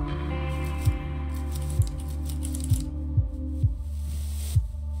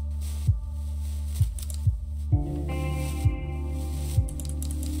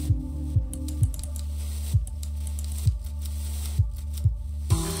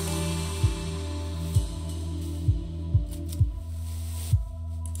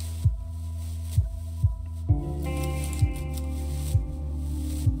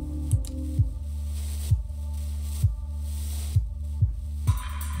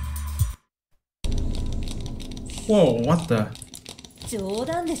 Whoa, what the?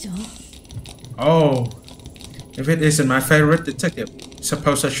 Oh, if it isn't my favorite detective,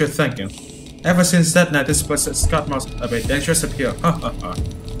 suppose I should thank him. Ever since that night, this place has got most of a dangerous appeal. Ha ha ha.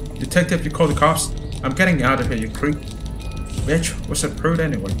 Detective, you call the cops? I'm getting out of here, you creep. Bitch, what's a prude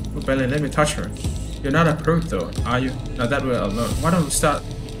anyway? You barely let me touch her. You're not a prude though, are you? Now that we're alone, why don't we start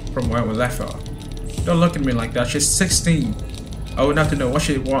from where we left off? Don't look at me like that, she's 16. Old enough to know what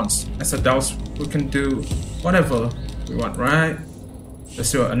she wants. As adults, we can do whatever we want, right?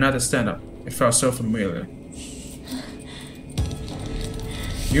 Let's do another stand-up. It felt so familiar.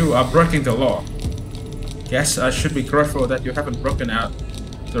 You are breaking the law. Guess I should be grateful that you haven't broken out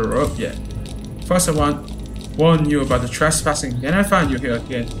the rope yet. First I want to warn you about the trespassing, then I find you here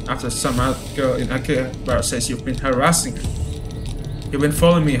again after some other girl in Akihabara says you've been harassing her. You've been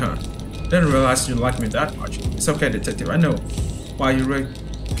following me, huh? Didn't realize you liked me that much. It's okay, detective, I know why you really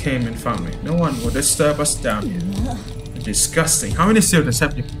came and found me. No one will disturb us down here. Disgusting. How many students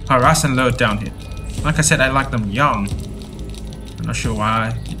have you harassed and lured down here? Like I said, I like them young. I'm not sure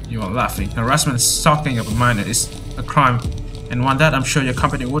why you are laughing. Harassment and stalking of a minor is a crime, and one that I'm sure your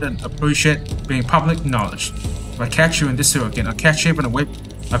company wouldn't appreciate being public knowledge. If I catch you in this sewer again, I'll catch you in a whip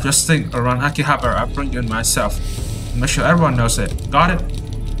of your sting around Akihabara. I'll bring you in myself. And make sure everyone knows it. Got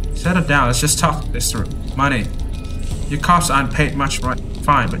it? Settle down, let's just talk this through. Money. Your cops aren't paid much, right?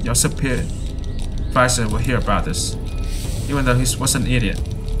 Fine, but your supervisor will hear about this. Even though he was an idiot.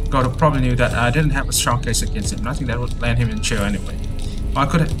 Goto probably knew that I didn't have a strong case against him, nothing that would land him in jail anyway. All I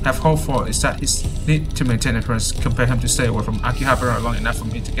could have hoped for is that his need to maintain appearance compelled him to stay away from Akihabara long enough for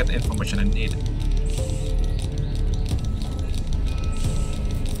me to get the information I needed.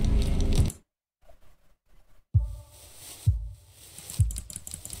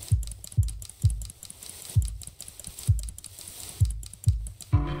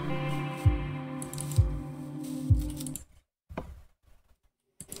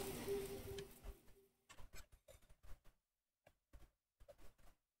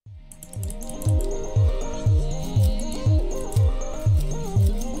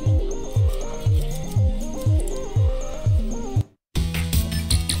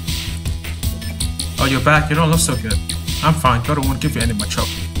 Oh, you're back. You don't look so good. I'm fine. Goto won't give you any more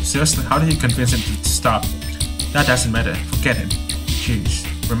trouble. Seriously, how did you convince him to stop? That doesn't matter. Forget him. Jeez.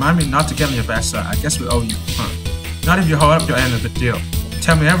 Remind me not to get on your bad side. I guess we owe you, huh? Not if you hold up your end of the deal.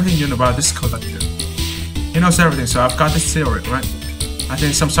 Tell me everything you know about this collector. He knows everything, so I've got this theory, right? I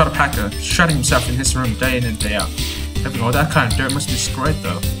think some sort of hacker shutting himself in his room day in and day out. Having all that kind of dirt must be great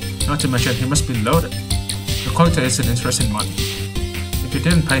though. Not to mention he must be loaded. The collector isn't interested in money. If you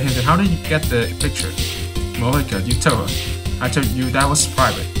didn't pay him, then how did you get the picture? Mohika, you told her. I told you that was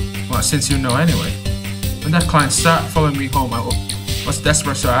private. Well, since you know anyway. When that client started following me home, I was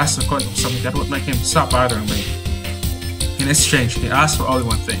desperate, so I asked the collector for something that would make him stop bothering me. In exchange, he asked for only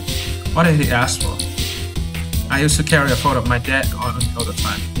one thing. What did he ask for? I used to carry a photo of my dad on me all the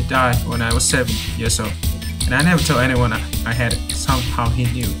time. He died when I was 7 years old, and I never told anyone I had it. Somehow he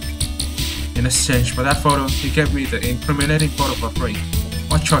knew. In exchange for that photo, he gave me the incriminating photo for free.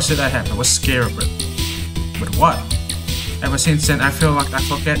 What choice did I have? I was scared of it. But what? Ever since then, I feel like I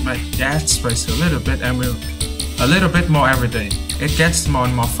forget my dad's face a little bit and a little bit more every day. It gets more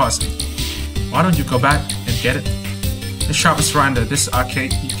and more fuzzy. Why don't you go back and get it? The shop is right under this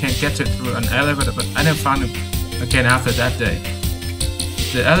arcade. You can't get to it through an elevator, but I never found him again after that day.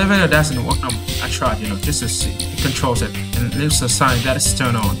 The elevator doesn't work no more. I tried, just to see. It controls it and leaves a sign that it's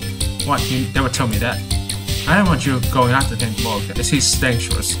turned on. What? You never told me that. I don't want you going after him more because he's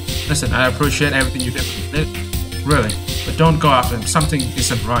dangerous. Listen, I appreciate everything you did. Really, but don't go after him. Something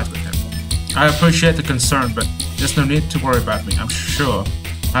isn't right with him. I appreciate the concern, but there's no need to worry about me. I'm sure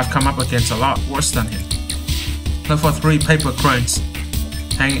I've come up against a lot worse than him. Look for 3 paper cranes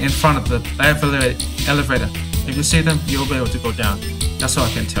hanging in front of the elevator. If you see them, you'll be able to go down. That's all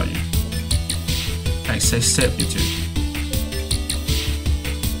I can tell you. Thanks, stay safe, you two.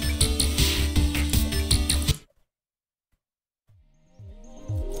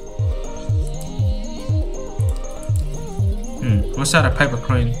 What's that, a paper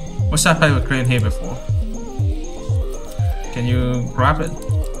crane? What's that paper crane here before? Can you grab it?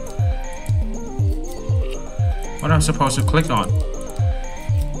 What am I supposed to click on?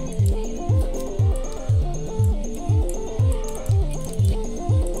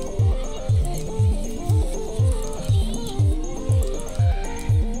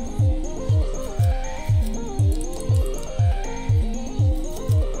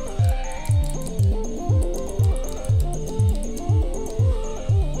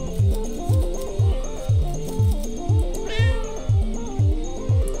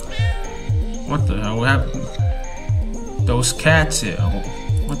 What the hell? We have those cats here.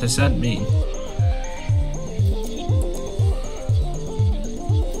 What does that mean?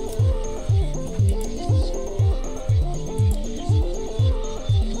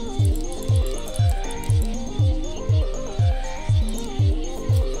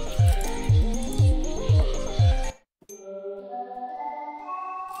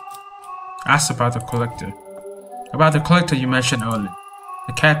 Ask about the collector. About the collector you mentioned earlier.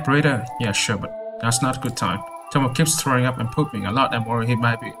 The cat breeder? Yeah, sure, but that's not a good time. Tomo keeps throwing up and pooping a lot. I'm worried he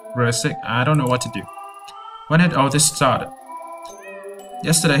might be really sick. I don't know what to do. When did all this start?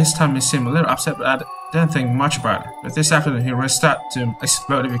 Yesterday his tummy seemed a little upset, but I didn't think much about it. But this afternoon he really started to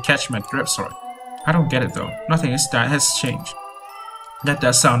explode if you catch my drift. Sorry. I don't get it though. Nothing has changed. That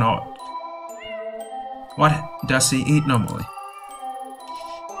does sound odd. What does he eat normally?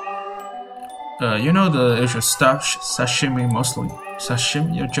 You know the usual stuff, sashimi mostly.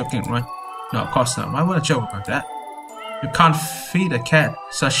 Sashimi? You're joking, right? No, of course not. Why would I joke about that? You can't feed a cat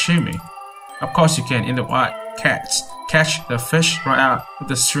sashimi. Of course you can. In the wild, cats catch the fish right out of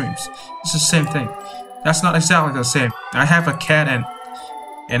the streams. It's the same thing. That's not exactly the same. I have a cat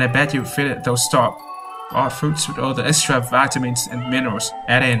and I bet you feed it those raw fruits with all the extra vitamins and minerals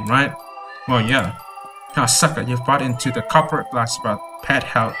added in, right? Well, yeah. Oh, sucker, you've bought into the corporate lies about pet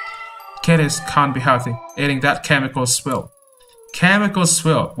health. Kitties can't be healthy, eating that chemical swill. Chemical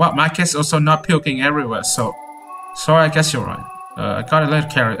swill? Well, my cat's also not puking everywhere, so... Sorry, I guess you're right. I got a little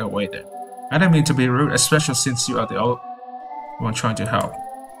carried away there. I didn't mean to be rude, especially since you are the old one trying to help.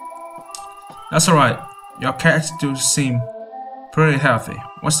 That's alright. Your cats do seem pretty healthy.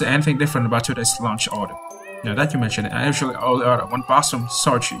 What's there anything different about today's lunch order? Now that you mention it, I usually only order 1 box from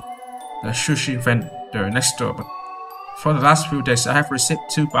Sochi, the sushi vendor next door, but for the last few days I have received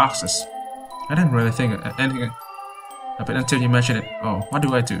 2 boxes. I didn't really think anything of it until you mentioned it. Oh, what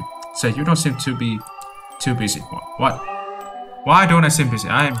do I do? Say, you don't seem to be too busy. What? Why don't I seem busy?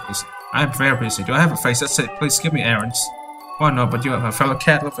 I am busy. I am very busy. Do I have a face that says, please give me errands? Well, no, but you are my fellow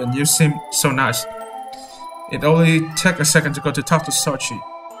cat lover and you seem so nice. It only took a second to go to talk to Sochi.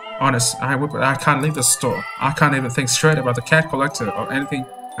 Honest, I can't leave the store. I can't even think straight about the cat collector or anything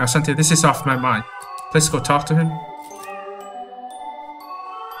else until this is off my mind. Please go talk to him.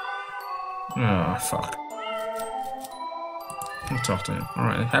 Oh, fuck. I'll talk to him.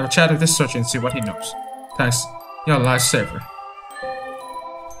 Alright, have a chat with this Sochi and see what he knows. Thanks. You're a lifesaver.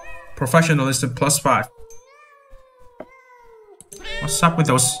 Professionalism +5. What's up with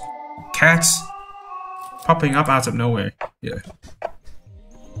those cats popping up out of nowhere? Yeah.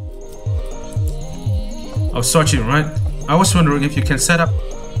 Oh, Sochi, right? I was wondering if you can set up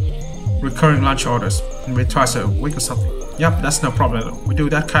recurring lunch orders, maybe twice a week or something. Yep, that's no problem. We do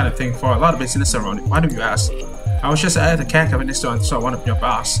that kind of thing for a lot of business around it. Why do you ask? I was just at the cat cafe next door and saw one of your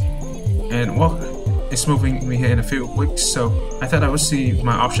bars. And well, it's moving me here in a few weeks, so I thought I would see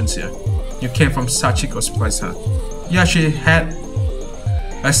my options here. You came from Sachiko's place, huh? You actually had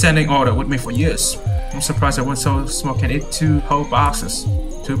a standing order with me for years. I'm surprised that one so small can eat 2 whole boxes.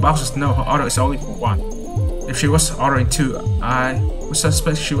 2 boxes? No, her order is only for 1. If she was ordering 2, I would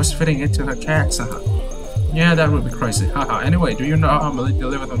suspect she was fitting it to her cats. Yeah, that would be crazy. Anyway, do you know how to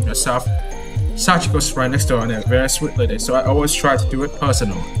deliver them yourself? Sachi goes right next door and a very sweet lady, so I always try to do it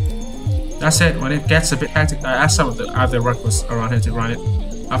personally. That said, when it gets a bit hectic, I ask some of the other workers around here to run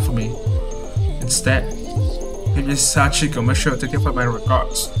it up for me. Instead, if Miss Sachiko, make sure to give her my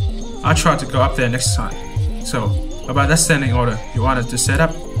regards. I'll try to go up there next time. So, about that standing order you wanted to set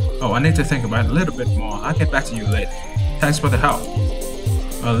up? Oh, I need to think about it a little bit more. I'll get back to you later. Thanks for the help.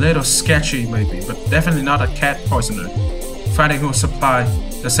 A little sketchy maybe, but definitely not a cat poisoner. Finding who supplied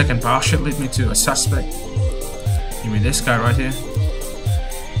the second box should lead me to a suspect. You mean this guy right here?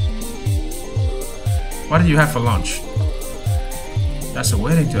 What did you have for lunch? That's a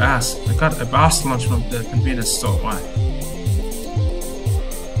weird thing to ask. I got a box lunch from the convenience store. Why?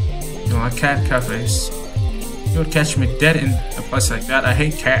 You like cat cafes? You would catch me dead in a place like that. I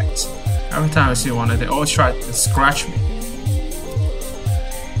hate cats. Every time I see one, they always try to scratch me.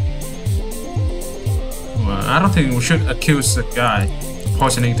 Well, I don't think we should accuse the guy of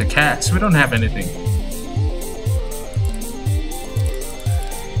poisoning the cats. We don't have anything.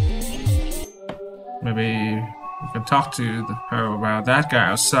 Maybe we can talk to her about that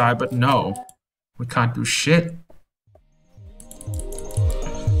guy outside, but no. We can't do shit.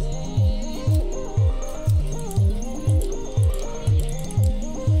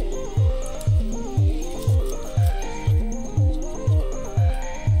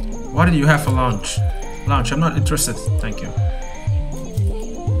 What did you have for lunch? Lunch, I'm not interested, thank you.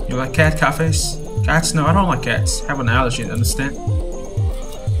 You like cat cafes? Cats? No, I don't like cats. I have an allergy, understand?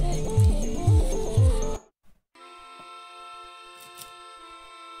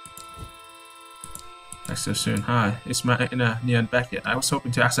 Next to soon. Hi, it's Ina Nian back yet. I was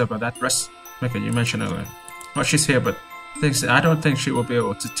hoping to ask her about that dressmaker you mentioned earlier. Well, she's here, but I don't think she will be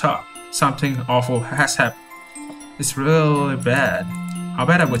able to talk. Something awful has happened. It's really bad. How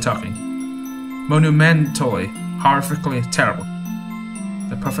bad are we talking? Monumentally, horrifically terrible.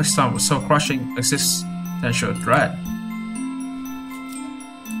 The perfect storm was so crushing existential dread.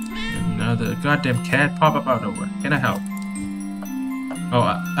 Another goddamn cat pop up out of nowhere. Can I help? Oh,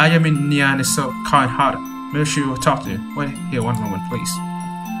 Ayami Nian is so kind-hearted. Maybe she will talk to you. Wait here one moment, please.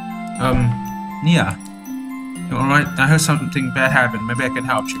 Nia. Alright, I heard something bad happen. Maybe I can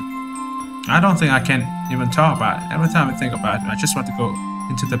help you. I don't think I can even talk about it. Every time I think about it, I just want to go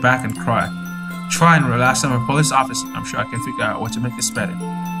into the back and cry. Try and relax. I'm a police officer. I'm sure I can figure out what to make this better.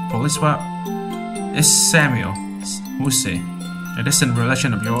 Police? Well, it's Samuel. Who's he? A distant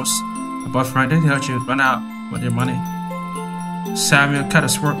relation of yours? A boyfriend? Did he hurt you run out with your money? Samuel cut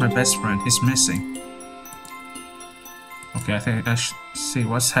his work, my best friend. He's missing. Okay, I think I should see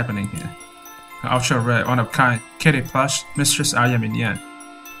what's happening here. Ultra rare, one of kind, kitty plush, Mistress Ayami Nian.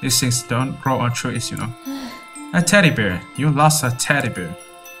 These things don't grow on trees, you know. A teddy bear. You lost a teddy bear.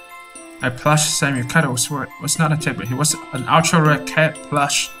 A plush Samuel Cutter was not a teddy bear. He was an ultra rare cat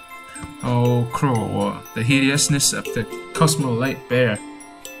plush. Oh, cruel. The hideousness of the cosmolate bear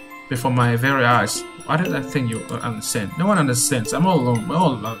before my very eyes. Why did I think you understand? No one understands. I'm all alone. We're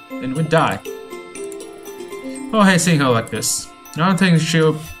all alone. And we die. Oh, I hate seeing her like this. I don't think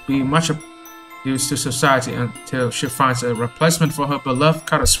she'll be much use to society until she finds a replacement for her beloved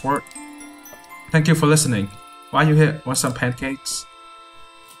cutter sword. Thank you for listening. While you here, want some pancakes?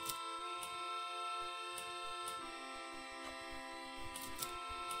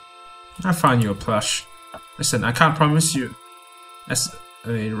 I'll find you a plush. Listen, I can't promise you as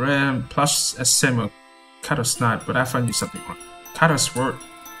a rare plush as Samuel Cutter Snipe, but I'll find you something wrong. Cutter sword.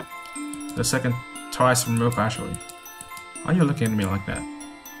 The second twice removed actually. Why are you looking at me like that?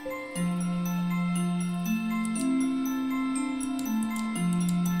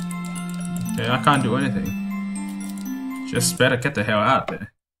 Okay, I can't do anything. Just better get the hell out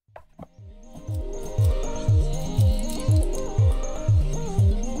there.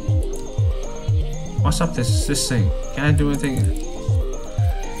 What's up this thing? Can I do anything?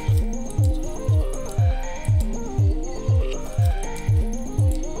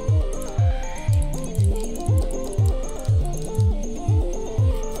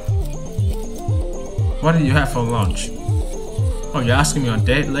 What did you have for lunch? Oh, you're asking me on a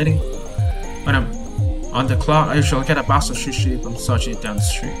date, lady? When I'm on the clock, I usually get a box of sushi from Sochi down the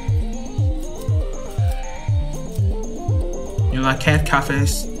street. You like cat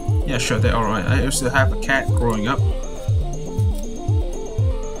cafes? Yeah, sure, they're alright. I used to have a cat growing up.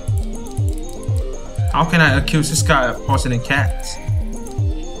 How can I accuse this guy of poisoning cats?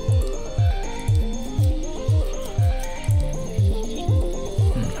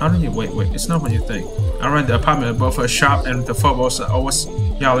 How do you wait? It's not what you think. I rent the apartment above a shop and the phobos are always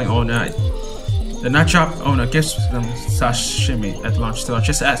yowling all night. The night shop owner gives them sashimi at lunch, so I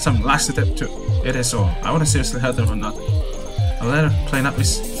just add some laxative to it is all. I wouldn't seriously hurt them or nothing. I let her clean up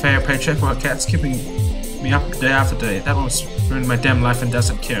his fair paycheck while her cat's keeping me up day after day. That was ruined my damn life and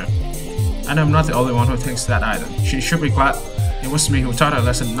doesn't care. I know I'm not the only one who thinks that either. She should be glad it was me who taught her a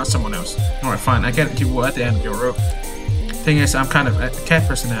lesson, not someone else. Alright, fine, I get you were at the end of your rope. Thing is, I'm kind of a cat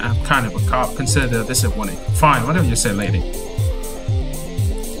person and I'm kind of a cop. Consider this a warning. Fine, whatever you say, lady.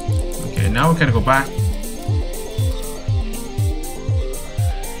 Okay, now we're gonna go back.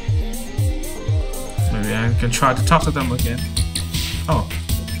 Maybe I can try to talk to them again. Oh,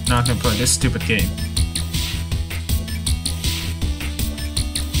 now I can play this stupid game.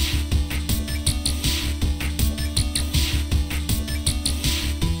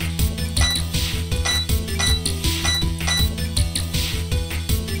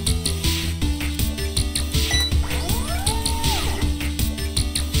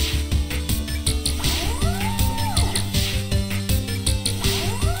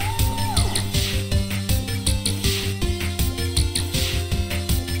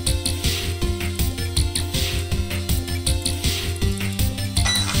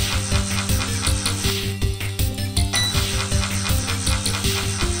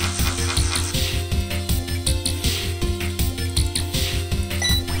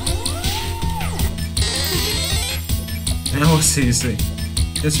 Oh, seriously.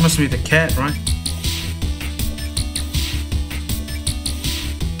 This must be the cat, right?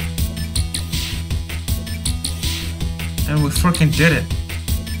 And we freaking did it.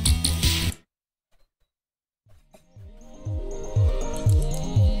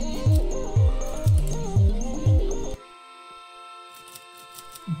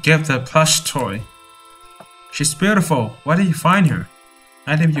 Give the plush toy. She's beautiful. Why did you find her?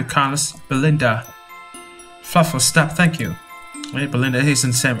 I leave you countless, Belinda. Fluffle, stop, thank you. Hey, Belinda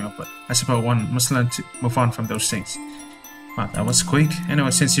isn't Samuel, but I suppose one must learn to move on from those things. Wow, that was quick.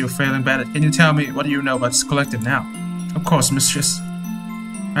 Anyway, since you're failing bad, can you tell me what do you know about this collective now? Of course, mistress.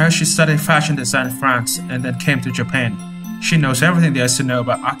 I heard she studied fashion design in France and then came to Japan. She knows everything there is to know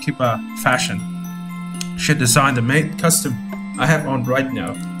about Akiba fashion. She designed the maid costume I have on right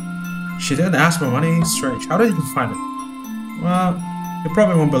now. She didn't ask for money. Strange. How did you find it? Well, you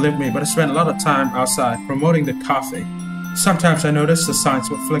probably won't believe me, but I spent a lot of time outside promoting the coffee. Sometimes I noticed the signs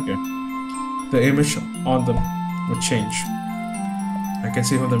would flicker. The image on them would change. I can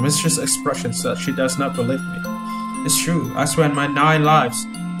see from the mistress' expressions that she does not believe me. It's true, I spent my 9 lives.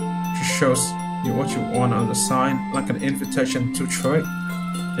 She shows you what you want on the sign, like an invitation to trade.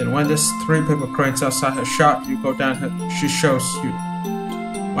 Then when there's 3 paper cranes outside her shop, you go down her, she shows you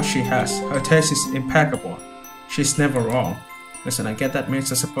what she has. Her taste is impeccable. She's never wrong. Listen, I get that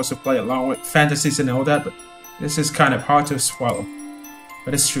means I'm supposed to play along with fantasies and all that, but this is kind of hard to swallow.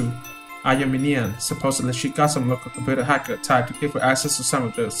 But it's true. Ayaminian, supposedly she got some local computer hacker type to give her access to some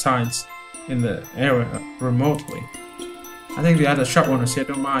of the signs in the area remotely. I think the other shop owners here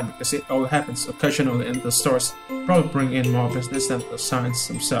don't mind because it all happens occasionally in the stores, probably bring in more business than the signs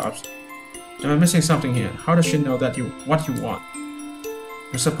themselves. Am I missing something here? How does she know that what you want?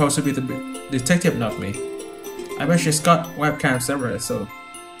 You're supposed to be the detective, not me. I bet she's got webcams everywhere so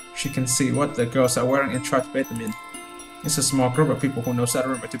she can see what the girls are wearing and try to bait them in. It's a small group of people who knows that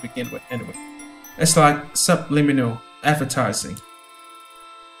rumor to begin with anyway. It's like subliminal advertising.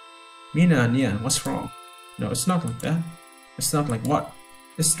 Mina and Nian, what's wrong? No, it's not like that. It's not like what?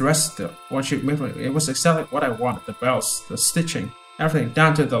 This dress, the one she made, it was exactly what I wanted. The belts, the stitching, everything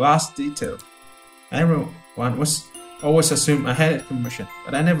down to the last detail. Everyone was always assumed I had it commissioned,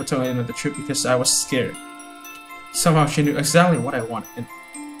 but I never told anyone the truth because I was scared. Somehow she knew exactly what I wanted, and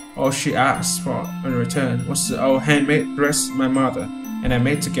all she asked for in return was the old handmade dress my mother and I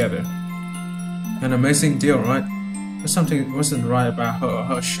made together. An amazing deal, right? But something wasn't right about her or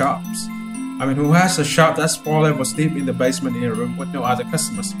her shops. I mean, who has a shop that spoiler was deep in the basement in a room with no other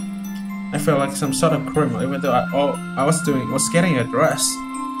customers? I felt like some sort of criminal, even though all I was doing was getting a dress.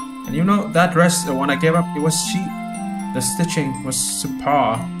 And you know, that dress, the one I gave up, it was cheap. The stitching was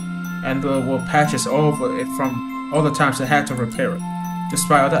subpar, and there were patches all over it from all the times I had to repair it.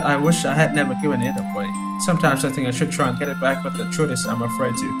 Despite all that, I wish I had never given it away. Sometimes I think I should try and get it back, but the truth is I'm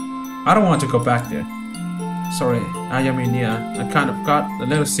afraid to. I don't want to go back there. Sorry, Ayaminia, I kind of got a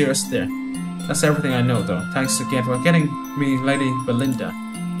little serious there. That's everything I know though. Thanks again for getting me Lady Belinda.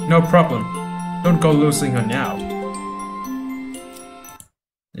 No problem. Don't go losing her now.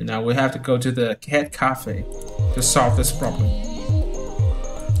 And now we have to go to the cat cafe to solve this problem.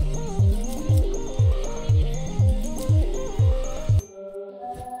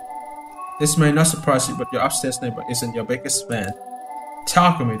 This may not surprise you, but your upstairs neighbor isn't your biggest fan.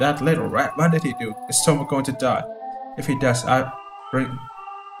 Talk to me, that little rat. What did he do? Is Tomo going to die? If he does, I bring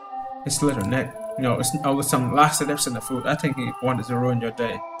his little neck. It's only some laxatives in the food. I think he wanted to ruin your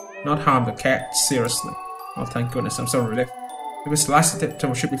day. Not harm the cat, seriously. Oh, thank goodness, I'm so relieved. If it's laxative,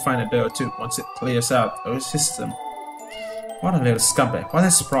 Tomo should be fine a day or two once it clears out of his system. What a little scumbag. What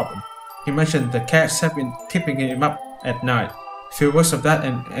is the problem? He mentioned the cats have been keeping him up at night. A few words of that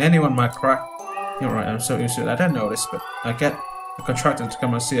and anyone might cry. You're right, I'm so used to it. I didn't notice, but I get a contractor to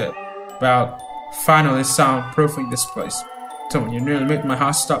come and see about finally soundproofing this place. Tomo, you nearly made my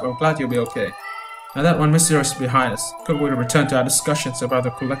heart stop. I'm glad you'll be okay. Now that one mystery is behind us, could we return to our discussions about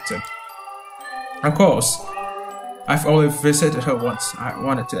the collector? Of course. I've only visited her once. I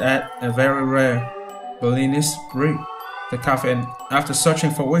wanted to add a very rare Balinese breed to the cafe, and after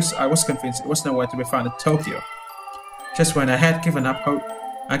searching for weeks, I was convinced it was nowhere to be found in Tokyo. Just when I had given up hope,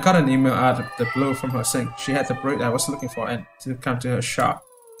 I got an email out of the blue from her saying she had the breed I was looking for and to come to her shop.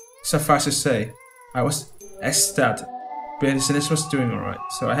 Suffice to say, I was ecstatic. Business was doing alright,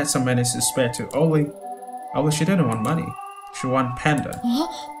 so I had some money to spare too. Only she didn't want money. She wanted panda.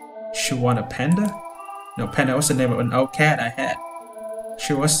 She wanted a panda? No, Panda was the name of an old cat I had.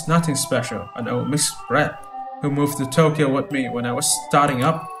 She was nothing special, an old mixed bred who moved to Tokyo with me when I was starting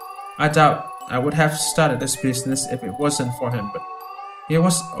up. I doubt I would have started this business if it wasn't for him, but he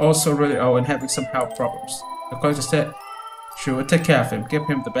was also really old and having some health problems. The collector said she would take care of him, give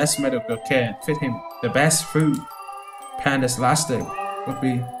him the best medical care, and feed him the best food. Panda's last day would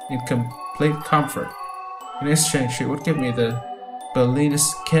be in complete comfort. In exchange, she would give me the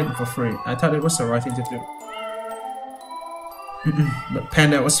Balinese kitten for free. I thought it was the right thing to do. But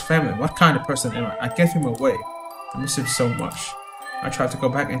Panda was family. What kind of person am I? I gave him away. I miss him so much. I tried to go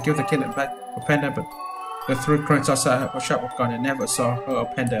back and give the kitten back for Panda, but the 3 cranes outside her shop were gone and never saw her or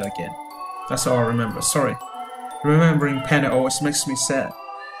Panda again. That's all I remember. Sorry. Remembering Panda always makes me sad.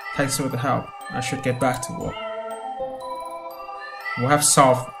 Thanks for the help. I should get back to work. We have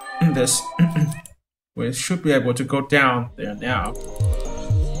solved this. We should be able to go down there now.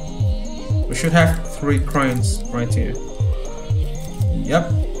 We should have 3 cranes right here.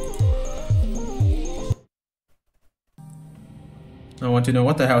 Yep. I want to know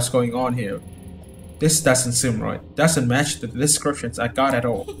what the hell's going on here. This doesn't seem right. Doesn't match the descriptions I got at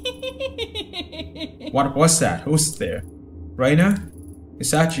all. What was that? Who's there? Raina?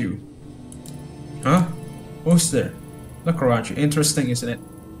 Is that you? Huh? Who's there? Look around you. Interesting, isn't it?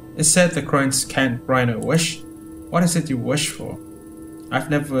 It said the cranes can't grant a wish. What is it you wish for? I've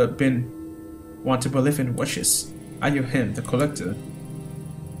never been one to believe in wishes. Are you him, the collector?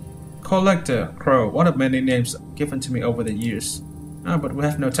 Collector, Crow, what are many names given to me over the years? But we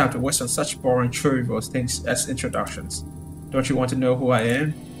have no time to waste on such boring trivial things as introductions. Don't you want to know who I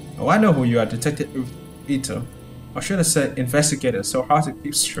am? Oh, I know who you are, Detective Itō. Or should I say investigator, so hard to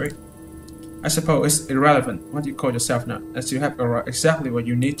keep straight? I suppose it's irrelevant what you call yourself now, as you have arrived exactly where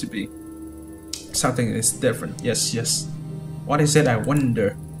you need to be. Something is different, yes. What is it, I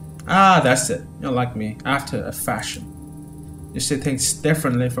wonder? Ah, that's it. You're like me, after a fashion. You see things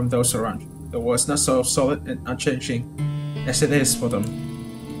differently from those around you. The world's not so solid and unchanging as it is for them.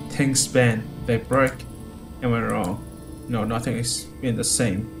 Things bend, they break, and we're wrong. No, nothing has been the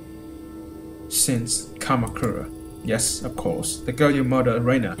same since Kamakura. Yes, of course, the girl you murdered,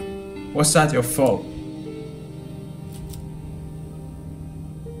 Reina. Was that your fault?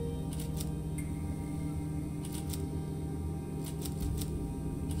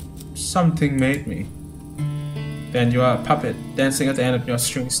 Something made me. Then you are a puppet, dancing at the end of your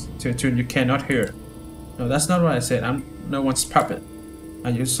strings to a tune you cannot hear. No, that's not what I said. I'm no one's puppet.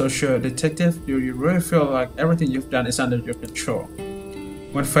 Are you so sure, detective? Do you really feel like everything you've done is under your control?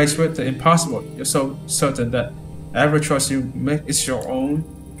 When faced with the impossible, you're so certain that every choice you make is your own?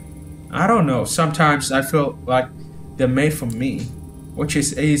 I don't know. Sometimes I feel like they're made for me. Which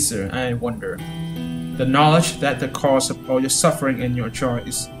is easier, I wonder. The knowledge that the cause of all your suffering and your joy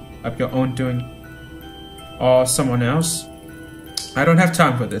is of your own doing or someone else? I don't have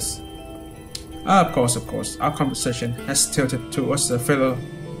time for this. Of course. Our conversation has tilted towards the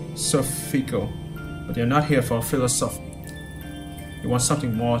philosophical, but you're not here for philosophy. You want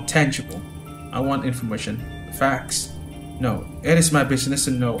something more tangible. I want information, facts. No, it is my business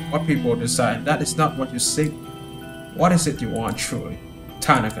to know what people decide. That is not what you seek. What is it you want truly?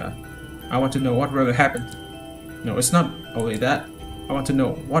 Tanaka, I want to know what really happened. No, it's not only that. I want to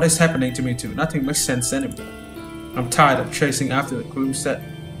know what is happening to me too. Nothing makes sense anymore. I'm tired of chasing after the clues that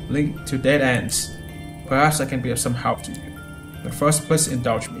lead to dead ends. Perhaps I can be of some help to you. But first, please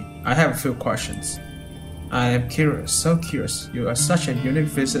indulge me. I have a few questions. I am curious, so curious. You are such a unique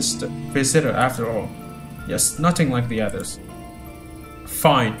visitor after all. Yes, nothing like the others.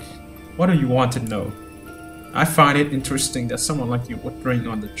 Fine. What do you want to know? I find it interesting that someone like you would bring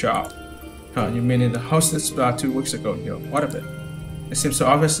on the job. You mean in the hostess bar 2 weeks ago? Yo, what of it? It seems so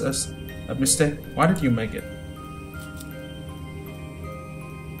obvious as a mistake. Why did you make it?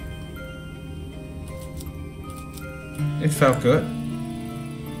 It felt good.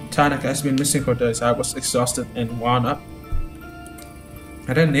 Tanaka has been missing for days. I was exhausted and wound up.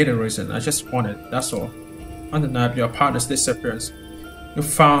 I didn't need a reason. I just wanted, that's all. On the night of your partner's disappearance, you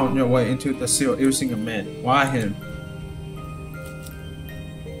found your way into the seal using a man. Why him?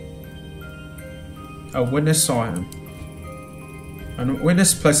 A witness saw him. A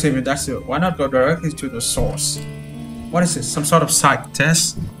witness placed him in that seal. Why not go directly to the source? What is it? Some sort of psych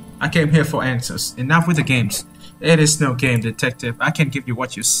test? I came here for answers. Enough with the games. It is no game, detective. I can give you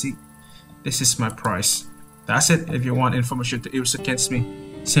what you seek. This is my price. That's it. If you want information to use against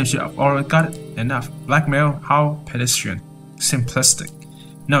me, seems you have already got it. Enough. Blackmail? How pedestrian. Simplistic.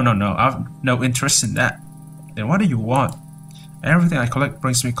 No. I've no interest in that. Then what do you want? Everything I collect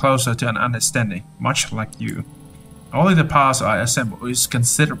brings me closer to an understanding, much like you. Only the powers I assemble is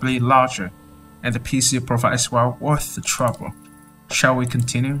considerably larger, and the piece you provide is well worth the trouble. Shall we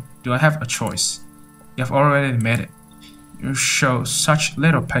continue? Do I have a choice? You have already made it. You show such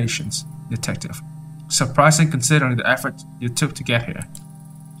little patience, detective. Surprising considering the effort you took to get here.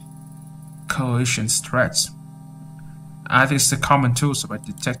 Coalition's threats. Are these the common tools of a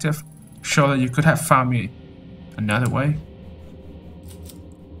detective? Surely you could have found me another way.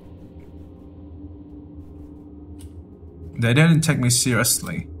 They didn't take me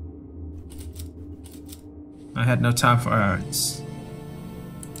seriously. I had no time for errands.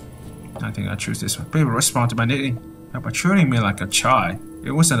 I think I choose this one. People respond to my needing by treating me like a child.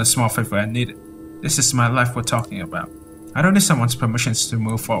 It wasn't a small favor I needed. This is my life we're talking about. I don't need someone's permissions to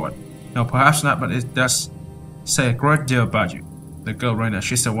move forward. No, perhaps not, but it does say a great deal about you. The girl Reina,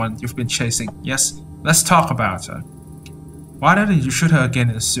 she's the one you've been chasing. Yes, let's talk about her. Why didn't you shoot her again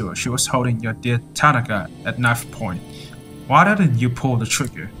in the sewer? She was holding your dear Tanaka at knife point. Why didn't you pull the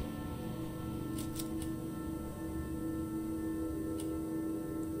trigger?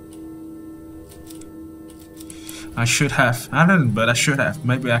 I should have. I didn't, but I should have.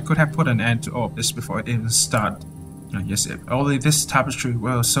 Maybe I could have put an end to all of this before it even started. Yes, if only this tapestry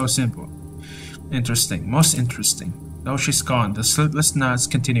were so simple. Interesting, most interesting. Though she's gone, the sleepless nights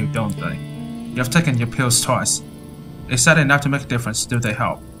continue, don't they? You have taken your pills twice. Is that enough to make a difference? Do they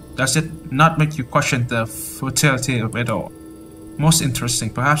help? Does it not make you question the futility of it all? Most interesting.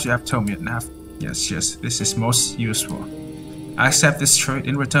 Perhaps you have told me enough. Yes, this is most useful. I accept this trade.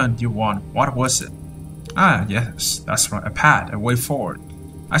 In return, you won. What was it? Ah, yes, that's right. A pad, a way forward.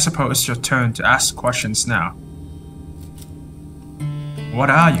 I suppose it's your turn to ask questions now. What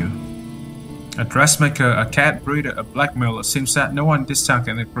are you? A dressmaker, a cat breeder, a blackmailer. Seems that no one in this town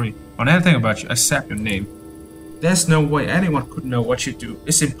can agree on anything about you except your name. There's no way anyone could know what you do.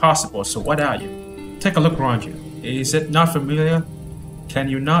 It's impossible, so what are you? Take a look around you. Is it not familiar? Can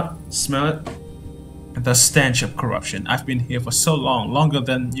you not smell it? The stench of corruption. I've been here for so long, longer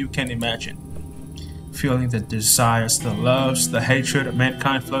than you can imagine. Feeling the desires, the loves, the hatred of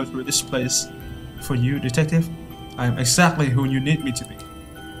mankind flow through this place. For you, detective, I am exactly who you need me to be.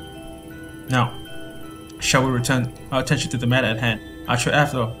 Now, shall we return our attention to the matter at hand?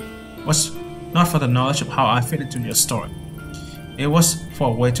 After all, was not for the knowledge of how I fit into your story. It was for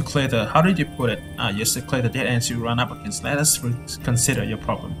a way to clear the, how did you put it? Yes, to clear the dead ends you run up against. Let us consider your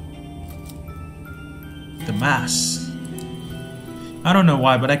problem. The mask. I don't know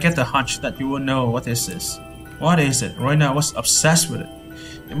why, but I get the hunch that you will know what this is. What is it? Right now I was obsessed with it.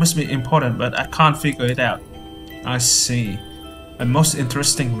 It must be important, but I can't figure it out. I see. A most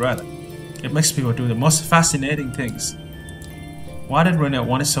interesting relic. It makes people do the most fascinating things. Why did Reina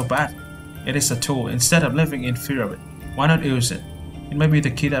want it so bad? It is a tool. Instead of living in fear of it, why not use it? It may be the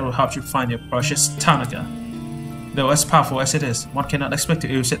key that will help you find your precious Tanaka. Though as powerful as it is, one cannot expect to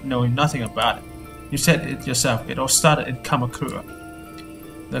use it knowing nothing about it. You said it yourself, it all started in Kamakura.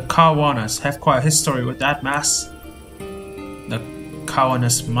 The Kawanas have quite a history with that mask. The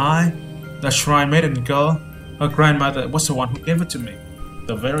Kawanas Mai, the shrine maiden girl, her grandmother was the one who gave it to me.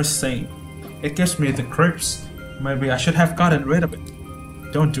 The very same. It gives me the creeps. Maybe I should have gotten rid of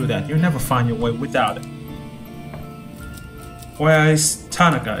it. Don't do that, you'll never find your way without it. Where is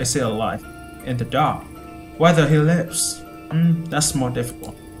Tanaka? Is he alive? In the dark. Whether he lives? That's more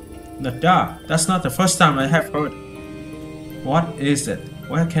difficult. In the dark? That's not the first time I have heard it. What is it?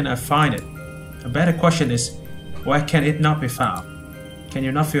 Where can I find it? A better question is, where can it not be found? Can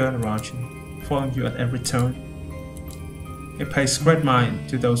you not feel it around you, following you at every turn? It pays great mind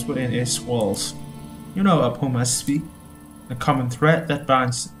to those within its walls. You know of whom I speak. a common thread that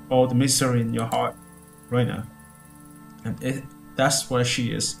binds all the misery in your heart right now. And that's where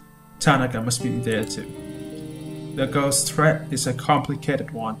she is. Tanaka must be there too. The girl's thread is a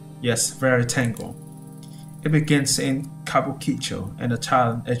complicated one, yes, very tangled. It begins in Kabukicho and a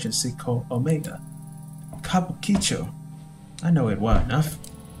talent agency called Omega. Kabukicho? I know it well enough.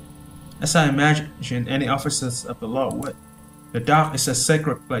 As I imagine any officers of the law would. The dark is a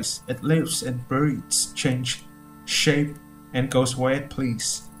sacred place. It lives and breathes, changes shape, and goes where it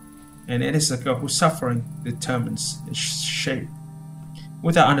pleases. And it is a girl whose suffering determines its shape.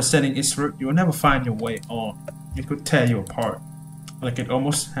 Without understanding its root, you will never find your way on. It could tear you apart, like it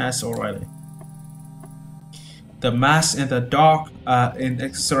almost has already. The mass and the dark are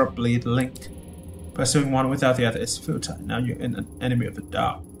inexorably linked. Pursuing one without the other is futile. Now you're an enemy of the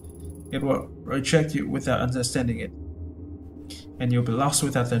dark. It will reject you without understanding it, and you'll be lost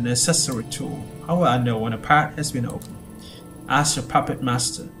without the necessary tool. How will I know when a path has been opened? Ask your puppet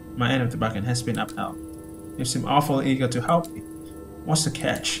master. My end of the bargain has been upheld. You seem awfully eager to help me. What's the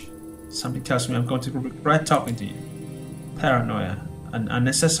catch? Something tells me I'm going to regret talking to you. Paranoia, an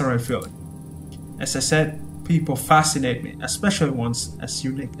unnecessary feeling. As I said, people fascinate me, especially ones as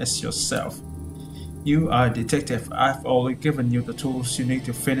unique as yourself. You are a detective. I've only given you the tools you need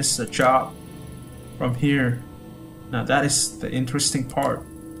to finish the job. From here, now that is the interesting part.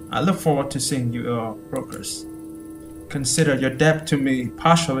 I look forward to seeing your progress. Consider your debt to me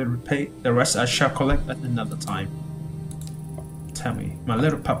partially repaid. The rest I shall collect at another time. Tell me, my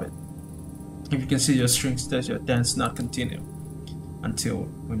little puppet, if you can see your strings, does your dance not continue until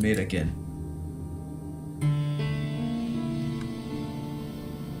we meet again?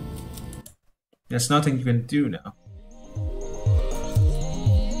 There's nothing you can do now.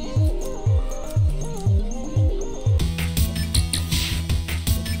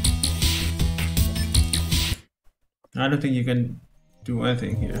 I don't think you can do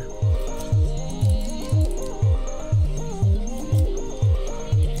anything here.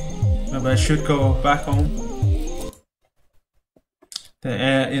 Maybe I should go back home. The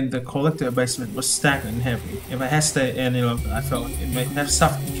air in the collector basement was stagnant and heavy. If I had stayed any longer, I felt like it may have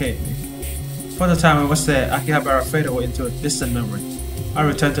suffocated me. For the time I was there, Akihabara faded away into a distant memory. I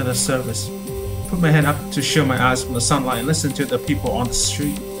returned to the surface, put my hand up to shield my eyes from the sunlight, and listened to the people on the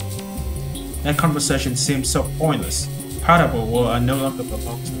street. That conversation seemed so pointless. Part of a world I no longer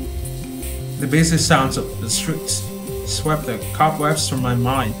belonged to. The busy sounds of the streets swept the cobwebs from my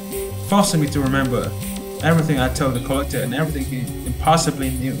mind, forcing me to remember everything I told the collector and everything he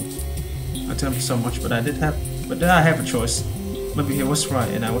impossibly knew. I told him so much, but did I have a choice? Maybe he was right,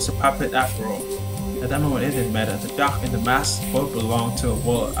 and I was a puppet after all. At that moment, it didn't matter. The dark and the mask both belonged to a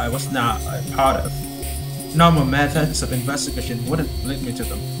world I was not a part of. Normal methods of investigation wouldn't link me to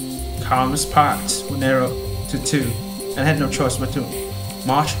them. Carl's paths were narrowed to two, and I had no choice but to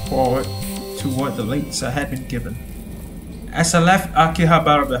march forward toward the leads I had been given. As I left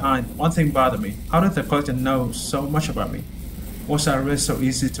Akihabara behind, one thing bothered me. How did the collector know so much about me? Was I really so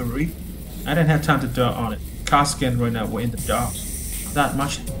easy to read? I didn't have time to dwell on it. Katsuki and Reina were in the dark. That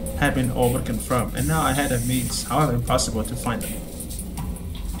much had been all but confirmed, and now I had a means, however impossible, to find them.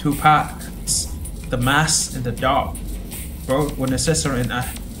 Two paths, the mask and the dark. Both were necessary, and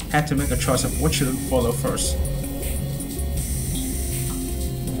I had to make a choice of which to follow first.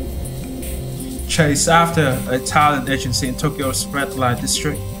 Chase after a talent agency in Tokyo's red light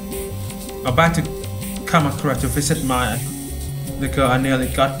district. I'm back to Kamakura to visit the girl I nearly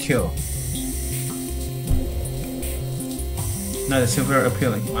got killed. That is very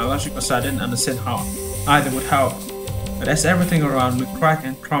appealing. My logic was I didn't understand how either would help. But as everything around me cracked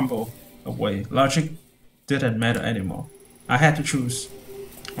and crumbled away, logic didn't matter anymore. I had to choose.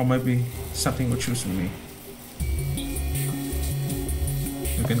 Or maybe something would choose for me.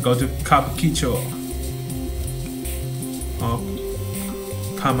 You can go to Kabukicho or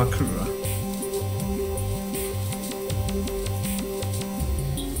Kamakura.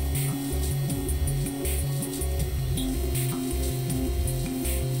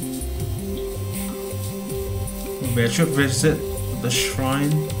 Maybe I should visit the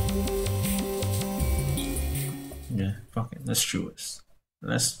shrine. Yeah, fuck it, let's choose.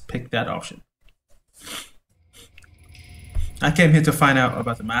 Let's pick that option. I came here to find out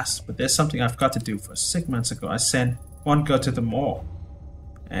about the mask, but there's something I've got to do first. 6 months ago, I sent one girl to the mall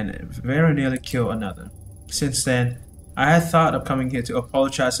and very nearly killed another. Since then, I had thought of coming here to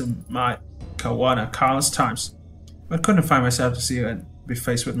apologize to my Kawana countless times, but couldn't find myself to see her and be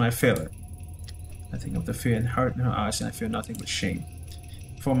faced with my failure. I think of the fear and hurt in her eyes, and I feel nothing but shame.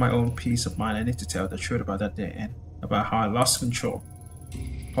 For my own peace of mind, I need to tell the truth about that day and about how I lost control.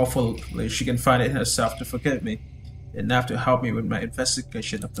 Hopefully, she can find it in herself to forgive me. enough to help me with my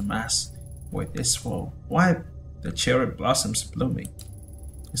investigation of the mass. Wait, it's why the cherry blossoms blooming?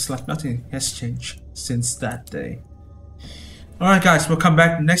 It's like nothing has changed since that day. Alright guys, we'll come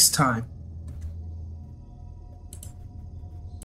back next time